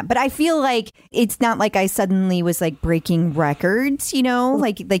more than that, but I feel like it's not like I suddenly was like breaking records, you know,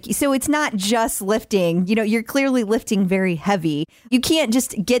 like, so it's not just lifting, you know, you're clearly lifting very heavy. You can't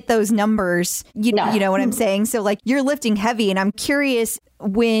just get those numbers, you know what I'm saying? So like you're lifting heavy, and I'm curious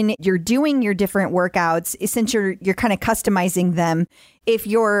when you're doing your different workouts, since you're kind of customizing them, if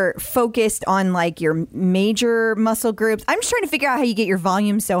you're focused on like your major muscle groups. I'm just trying to figure out how you get your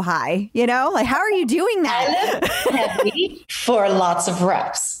volume so high, you know, like how are you doing that? I lift heavy for lots of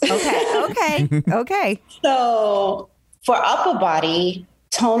reps. Okay. So for upper body,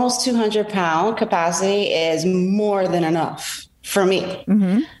 Tonal's 200-pound capacity is more than enough for me.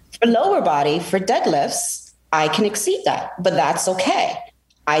 Mm-hmm. For lower body, for deadlifts, I can exceed that, but that's okay.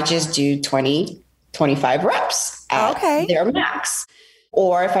 I just do 20, 25 reps at their max.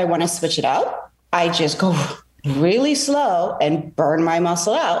 Or if I want to switch it up, I just go really slow and burn my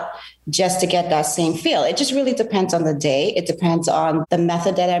muscle out just to get that same feel. It just really depends on the day. It depends on the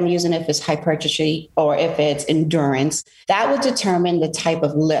method that I'm using, if it's hypertrophy or if it's endurance. That would determine the type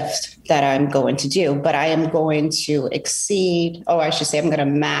of lift that I'm going to do. But I am going to exceed, or I should say I'm going to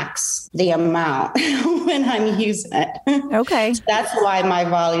max the amount when I'm using it. Okay. So that's why my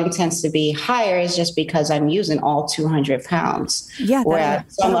volume tends to be higher, is just because I'm using all 200 pounds. Yeah. Whereas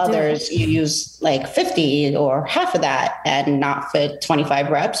some others, you use like 50 or half of that, and not for 25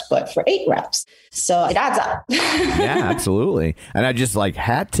 reps, but for 8 reps. So it adds up. Yeah, absolutely. And I just like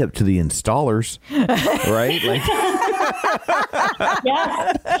hat tip to the installers, right? Like,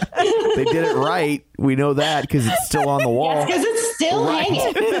 yes. They did it right. We know that because it's still on the wall. Yes, because it's still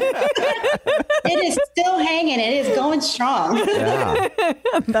hanging. It is still hanging. It is going strong. Yeah.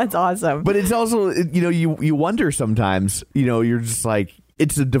 That's awesome. But it's also, you know, you wonder sometimes, you know, you're just like,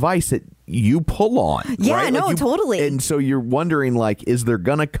 it's a device that you pull on. Yeah, right? no, totally. And so you're wondering, like, is there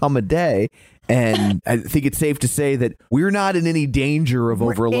going to come a day? And I think it's safe to say that we're not in any danger of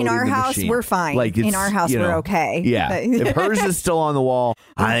overloading in our the house, machine. we're fine. Like in our house, we're okay. Yeah. If hers is still on the wall,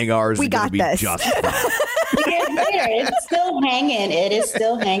 I think ours is going to be just fine. It's still hanging. It is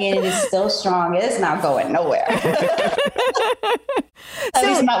still hanging. It is still strong. It is not going nowhere. At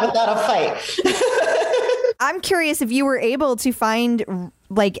least not without a fight. I'm curious if you were able to find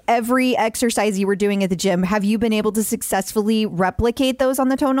like every exercise you were doing at the gym. Have you been able to successfully replicate those on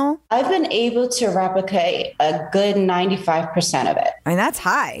the Tonal? I've been able to replicate a good 95% of it. And that's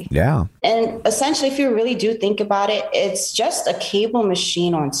high. Yeah. And essentially, if you really do think about it, it's just a cable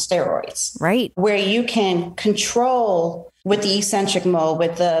machine on steroids. Right. Where you can control with the eccentric mode,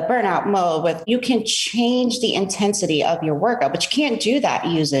 with the burnout mode, you can change the intensity of your workout, but you can't do that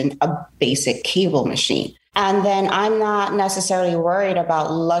using a basic cable machine. And then I'm not necessarily worried about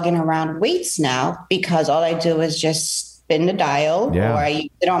lugging around weights now because all I do is just spin the dial or I use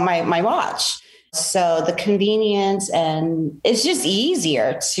it on my watch. So the convenience, and it's just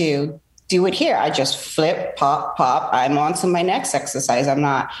easier to do it here. I just flip, pop, pop. I'm on to my next exercise. I'm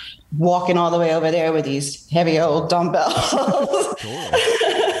not walking all the way over there with these heavy old dumbbells.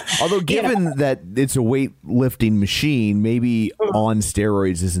 Although given that it's a weightlifting machine, maybe on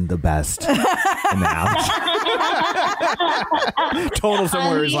steroids isn't the best analogy. Tonal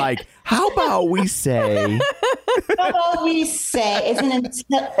somewhere is like, how about we say it's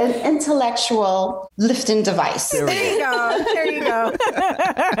an intellectual lifting device. There you go. There you go.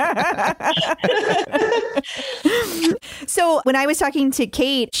 So when I was talking to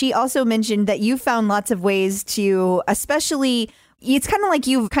Kate, she also mentioned that you found lots of ways to, especially, it's kind of like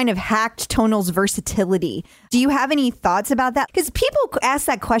you've kind of hacked Tonal's versatility. Do you have any thoughts about that? Because people ask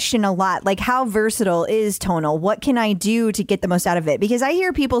that question a lot, like how versatile is Tonal? What can I do to get the most out of it? Because I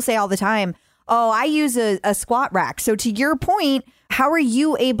hear people say all the time, oh, I use a squat rack. So to your point, how are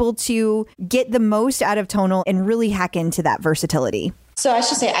you able to get the most out of Tonal and really hack into that versatility? So I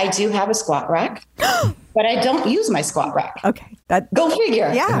should say I do have a squat rack, but I don't use my squat rack. Okay. Go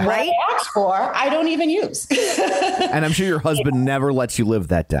figure. Yeah, right? What I asked for, I don't even use. And I'm sure your husband never lets you live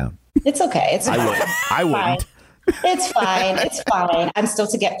that down. It's okay. It's fine. I wouldn't. It's fine. It's fine.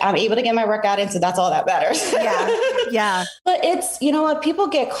 I'm able to get my workout in, so that's all that matters. Yeah. But it's, you know what, people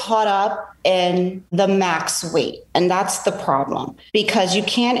get caught up in the max weight. And that's the problem because you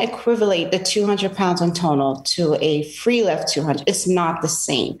can't equivalent the 200 pounds on Tonal to a free lift 200. It's not the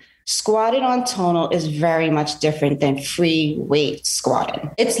same. Squatting on Tonal is very much different than free weight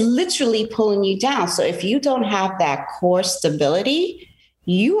squatting. It's literally pulling you down. So if you don't have that core stability,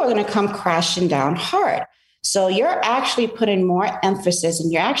 you are going to come crashing down hard. So you're actually putting more emphasis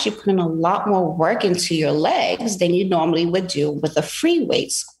and you're actually putting a lot more work into your legs than you normally would do with a free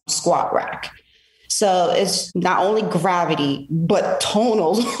weight squat rack. So it's not only gravity, but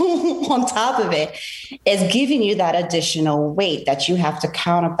Tonal on top of it is giving you that additional weight that you have to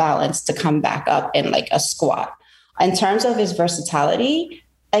counterbalance to come back up in like a squat. In terms of its versatility,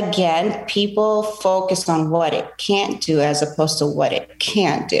 again, people focus on what it can't do as opposed to what it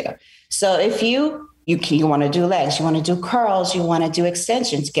can do. So if you want to do legs, you want to do curls, you want to do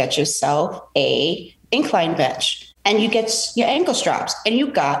extensions, get yourself a incline bench. And you get your ankle straps and you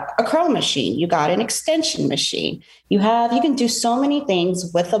got a curl machine. You got an extension machine. You can do so many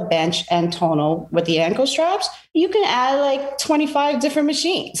things with a bench and Tonal with the ankle straps. You can add like 25 different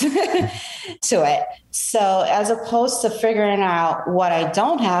machines to it. So as opposed to figuring out what I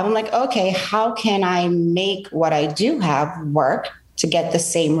don't have, I'm like, okay, how can I make what I do have work to get the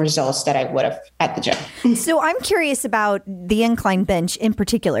same results that I would have at the gym? So I'm curious about the incline bench in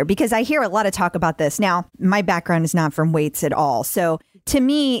particular, because I hear a lot of talk about this. Now, my background is not from weights at all. So to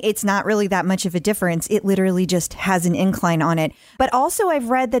me, it's not really that much of a difference. It literally just has an incline on it. But also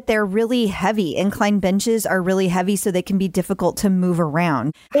I've read that they're really heavy. Incline benches are really heavy, so they can be difficult to move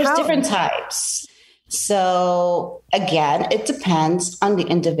around. There's different types. So again, it depends on the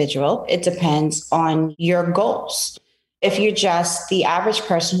individual. It depends on your goals. If you're just the average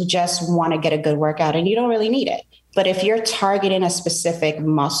person who just want to get a good workout and you don't really need it. But if you're targeting a specific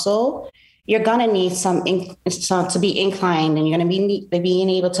muscle, you're going to need some to be inclined, and you're going to be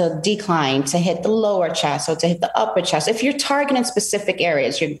being able to decline to hit the lower chest or to hit the upper chest. If you're targeting specific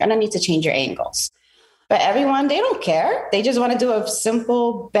areas, you're going to need to change your angles. But everyone, they don't care. They just want to do a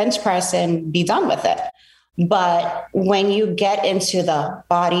simple bench press and be done with it. But when you get into the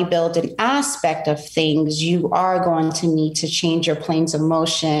bodybuilding aspect of things, you are going to need to change your planes of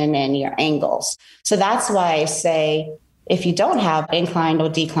motion and your angles. So that's why I say, if you don't have inclined or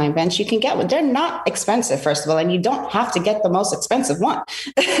declined bench, you can get one. They're not expensive, first of all, and you don't have to get the most expensive one.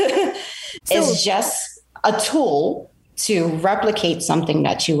 It's just a tool to replicate something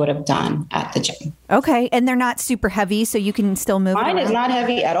that you would have done at the gym. Okay. And they're not super heavy, so you can still move. Mine is not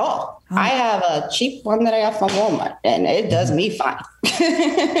heavy at all. I have a cheap one that I got from Walmart, and it does me fine.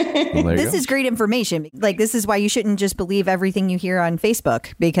 Well, this is great information. Like, this is why you shouldn't just believe everything you hear on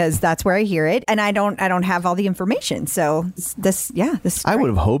Facebook, because that's where I hear it, and I don't have all the information. So this I would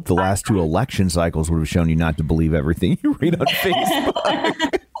have hoped the last 2 election cycles would have shown you not to believe everything you read on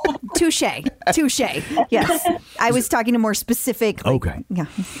Facebook. Touche. Yes. I was talking to more specific. Okay. Yeah.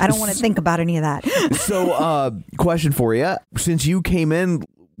 I don't want to think about any of that. So, question for you. Since you came in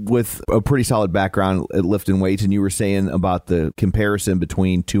with a pretty solid background at lifting weights, and you were saying about the comparison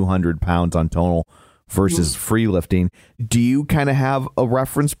between 200 pounds on tonal versus free lifting, do you kind of have a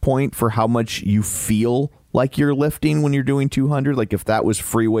reference point for how much you feel like you're lifting when you're doing 200? Like, if that was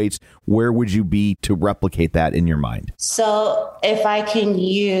free weights, where would you be to replicate that in your mind? So if I can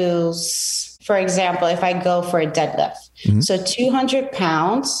use, for example, if I go for a deadlift, so 200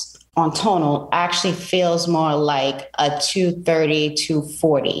 pounds on tonal actually feels more like a 230,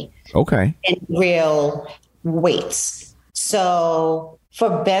 240. Okay. In real weights. So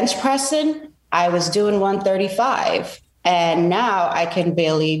for bench pressing, I was doing 135. And now I can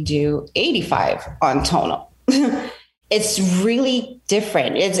barely do 85 on tonal. It's really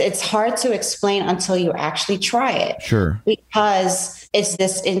different. It's hard to explain until you actually try it. Sure. Because it's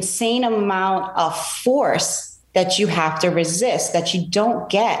this insane amount of force that you have to resist that you don't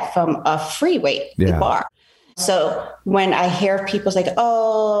get from a free weight bar. So when I hear people say,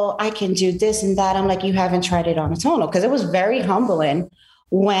 oh, I can do this and that, I'm like, you haven't tried it on a tonal. Because it was very humbling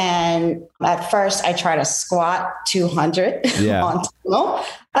when at first I tried to squat 200 on tonal.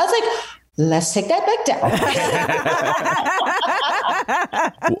 I was like, let's take that back down.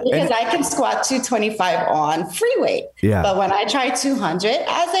 Because I can squat 225 on free weight. Yeah. But when I tried 200,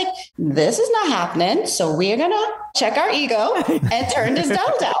 I was like, this is not happening. So we're going to check our ego and turn this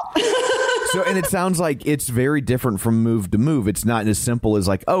down. So, and it sounds like it's very different from move to move. It's not as simple as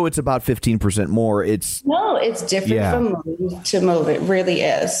like, oh, it's about 15% more. No, it's different from move to move. It really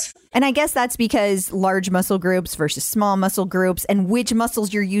is. And I guess that's because large muscle groups versus small muscle groups and which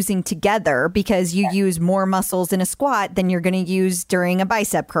muscles you're using together, because you use more muscles in a squat than you're going to use during a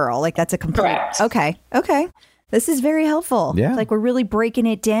bicep curl. Like, that's a complete. Correct. Okay. This is very helpful. Yeah. It's like we're really breaking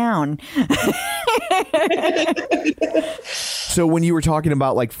it down. So when you were talking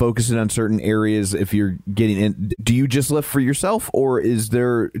about like focusing on certain areas, if you're getting in, do you just lift for yourself, or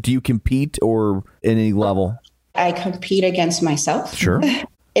do you compete or in any level? I compete against myself. Sure.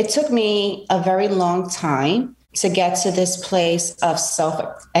 It took me a very long time to get to this place of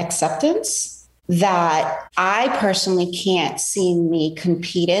self-acceptance that I personally can't see me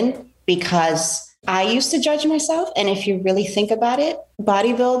competing, because I used to judge myself. And if you really think about it,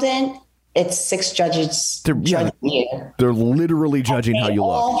 bodybuilding, it's 6 judges judging you. They're literally judging how you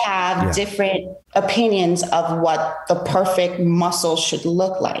look. They all have different opinions of what the perfect muscle should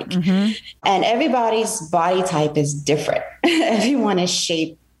look like. Mm-hmm. And everybody's body type is different. Everyone is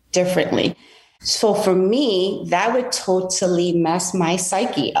shaped differently. So for me, that would totally mess my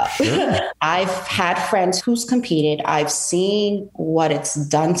psyche up. Sure. I've had friends who's competed. I've seen what it's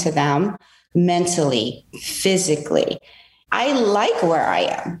done to them mentally, physically. I like where I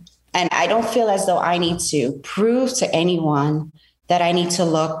am. And I don't feel as though I need to prove to anyone that I need to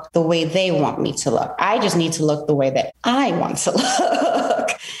look the way they want me to look. I just need to look the way that I want to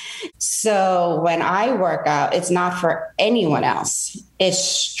look. So when I work out, it's not for anyone else. It's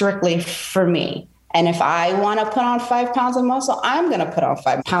strictly for me. And if I want to put on 5 pounds of muscle, I'm going to put on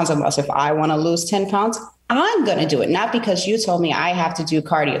 5 pounds of muscle. If I want to lose 10 pounds, I'm going to do it. Not because you told me I have to do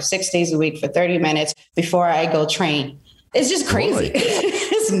cardio 6 days a week for 30 minutes before I go train. It's just crazy.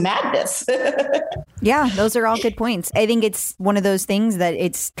 It's madness. Yeah, those are all good points. I think it's one of those things that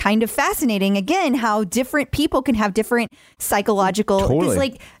it's kind of fascinating, again, how different people can have different psychological, because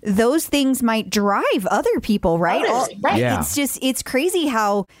like those things might drive other people, right? Right. Yeah. It's crazy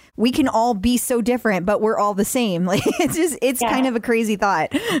how we can all be so different, but we're all the same. Like it's kind of a crazy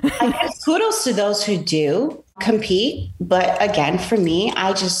thought. I guess kudos to those who do compete. But again, for me,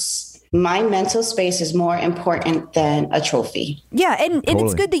 my mental space is more important than a trophy. Yeah. And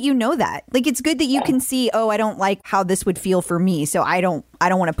it's good that you know that. Like, it's good that you can see, oh, I don't like how this would feel for me. So I don't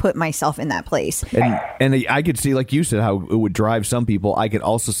want to put myself in that place. And I could see, like you said, how it would drive some people. I could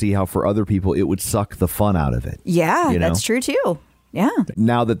also see how for other people, it would suck the fun out of it. Yeah, that's true too. Yeah.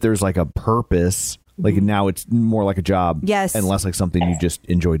 Now that there's like a purpose Like now it's more like a job. Yes. And less like something you just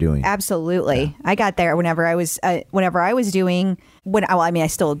enjoy doing. Absolutely. Yeah. I got there whenever I was doing, I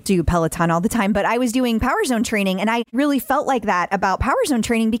still do Peloton all the time, but I was doing Power Zone training, and I really felt like that about Power Zone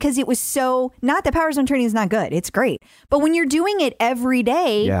training because it was so, not that Power Zone training is not good. It's great. But when you're doing it every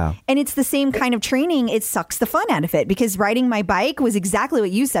day and it's the same kind of training, it sucks the fun out of it, because riding my bike was exactly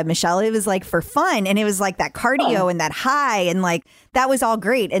what you said, Michelle. It was like for fun, and it was like that cardio and that high, and like that was all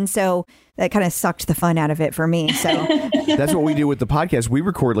great. And so that kind of sucked the fun out of it for me. So that's what we do with the podcast. We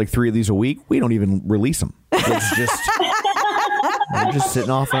record like 3 of these a week. We don't even release them. It's just we're just sitting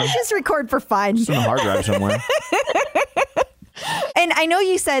off on just record for fun. Just on a hard drive somewhere. And I know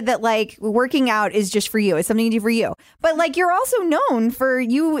you said that like working out is just for you. It's something you do for you. But like you're also known for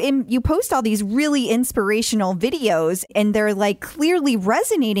you post all these really inspirational videos, and they're like clearly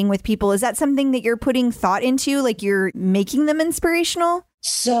resonating with people. Is that something that you're putting thought into? Like you're making them inspirational?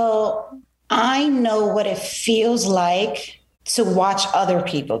 So I know what it feels like to watch other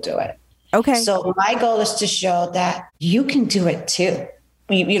people do it. Okay. So my goal is to show that you can do it too.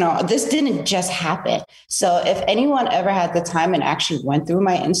 You know, this didn't just happen. So if anyone ever had the time and actually went through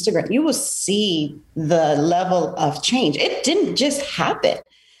my Instagram, you will see the level of change. It didn't just happen.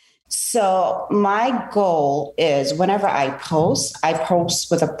 So my goal is whenever I post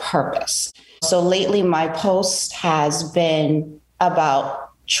with a purpose. So lately my post has been about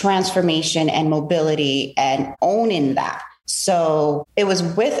transformation and mobility and owning that. So it was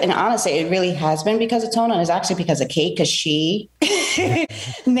and honestly, it really has been because of Tonal. It's actually because of Kate, because she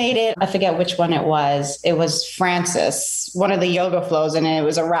made it. I forget which one it was. It was Francis, one of the yoga flows, and it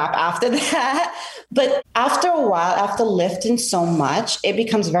was a wrap after that. But after a while, after lifting so much, it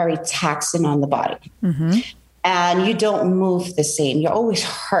becomes very taxing on the body. Mm-hmm. And you don't move the same. You're always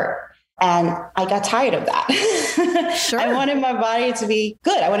hurt. And I got tired of that. Sure. I wanted my body to be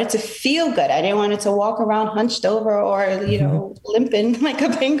good. I wanted to feel good. I didn't want it to walk around hunched over or, limping like a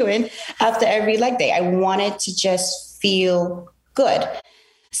penguin after every leg day. I wanted to just feel good.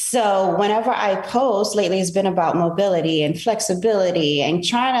 So whenever I post lately, it's been about mobility and flexibility and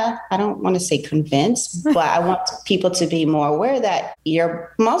trying to, I don't want to say convince, but I want people to be more aware that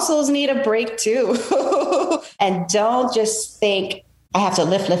your muscles need a break too. And don't just think, I have to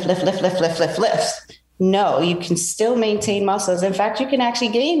lift. No, you can still maintain muscles. In fact, you can actually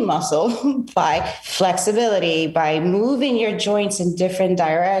gain muscle by flexibility, by moving your joints in different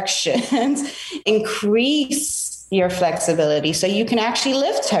directions, increase your flexibility so you can actually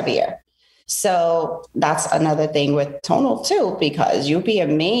lift heavier. So that's another thing with Tonal too, because you'll be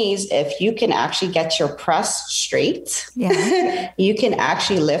amazed if you can actually get your press straight. Yeah. You can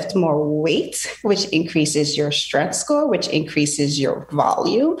actually lift more weight, which increases your strength score, which increases your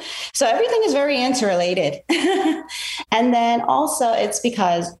volume. So everything is very interrelated. And then also it's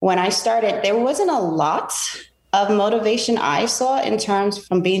because when I started, there wasn't a lot of motivation I saw in terms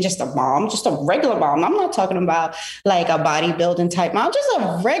from being just a mom, just a regular mom. I'm not talking about like a bodybuilding type mom, just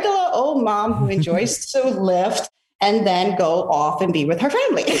a regular old mom who enjoys to lift and then go off and be with her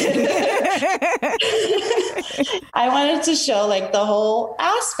family. I wanted to show like the whole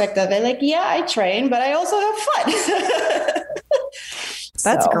aspect of it. Like, yeah, I train, but I also have fun.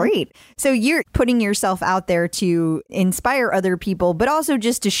 That's great. So you're putting yourself out there to inspire other people, but also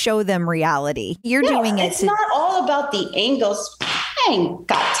just to show them reality. You're doing it. It's not all about the angles. I ain't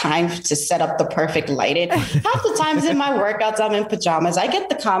got time to set up the perfect lighting. Half the times in my workouts, I'm in pajamas. I get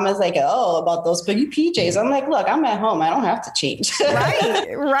the comments like, oh, about those PJs. I'm like, look, I'm at home. I don't have to change.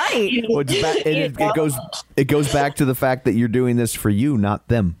 Right. Well, it goes back to the fact that you're doing this for you, not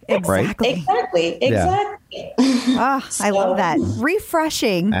them. Exactly. Right? Exactly. Yeah. Oh, I love that.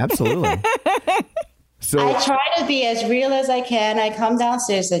 Refreshing. Absolutely. So I try to be as real as I can. I come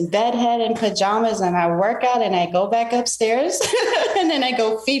downstairs in bedhead and pajamas and I work out and I go back upstairs and then I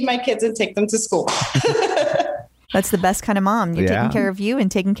go feed my kids and take them to school. That's the best kind of mom. You're taking care of you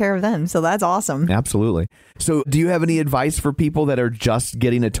and taking care of them. So that's awesome. Absolutely. So do you have any advice for people that are just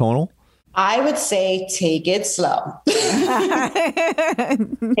getting a Tonal? I would say take it slow. Take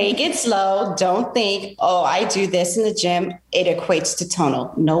it slow. Don't think, oh, I do this in the gym. It equates to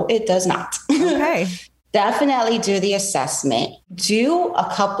Tonal. No, it does not. Okay. Definitely do the assessment. Do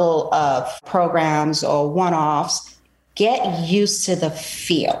a couple of programs or one-offs. Get used to the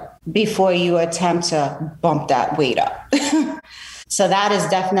feel before you attempt to bump that weight up. So that is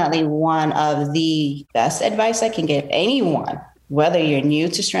definitely one of the best advice I can give anyone. Whether you're new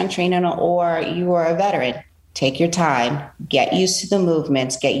to strength training or you are a veteran, take your time, get used to the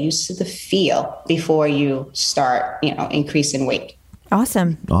movements, get used to the feel before you start, increasing weight.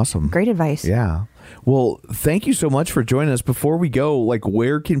 Awesome. Awesome. Great advice. Yeah. Well, thank you so much for joining us. Before we go, like,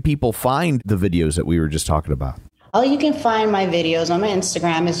 where can people find the videos that we were just talking about? Oh, you can find my videos on my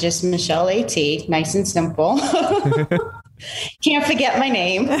Instagram. It's just Michelle AT, nice and simple. Can't forget my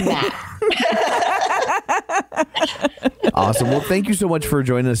name, Matt. Awesome. Well, thank you so much for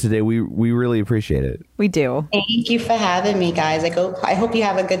joining us today. We really appreciate it. We do. Thank you for having me, guys. I hope you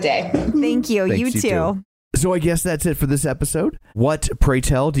have a good day. Thank you. Thanks, you too. So I guess that's it for this episode. What, pray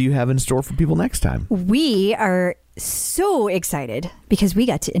tell, do you have in store for people next time? We are so excited because we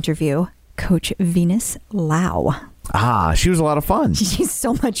got to interview Coach Venus Lau. She was a lot of fun. She's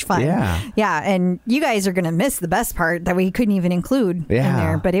so much fun. Yeah. And you guys are going to miss the best part that we couldn't even include in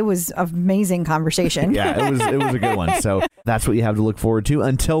there, but it was an amazing conversation. It was a good one. So that's what you have to look forward to.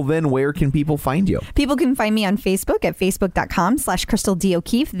 Until then, where can people find you? People can find me on Facebook at facebook.com/Crystal D.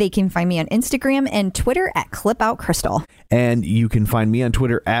 O'Keefe. They can find me on Instagram and Twitter at ClipOutCrystal. And you can find me on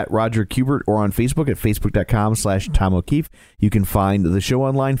Twitter at Roger Kubert or on Facebook at facebook.com/Tom O'Keefe. You can find the show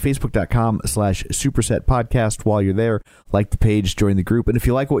online, facebook.com/Superset Podcast. While you're there, like the page, join the group. And if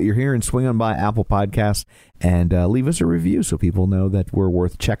you like what you're hearing, swing on by Apple Podcasts and leave us a review so people know that we're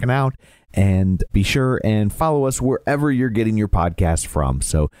worth checking out. And be sure and follow us wherever you're getting your podcast from.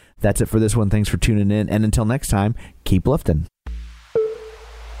 So that's it for this one. Thanks for tuning in. And until next time, keep lifting.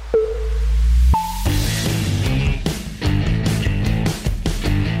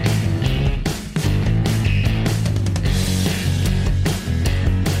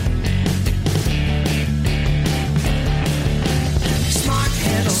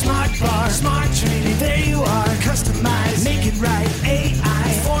 Smart training, there you are. Customize, make it right.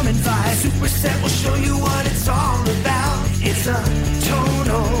 AI, form and vibe. Superset will show you what it's all about. It's a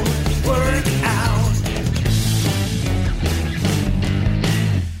tonal workout.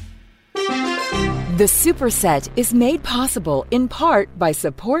 The Superset is made possible in part by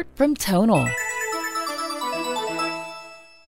support from Tonal.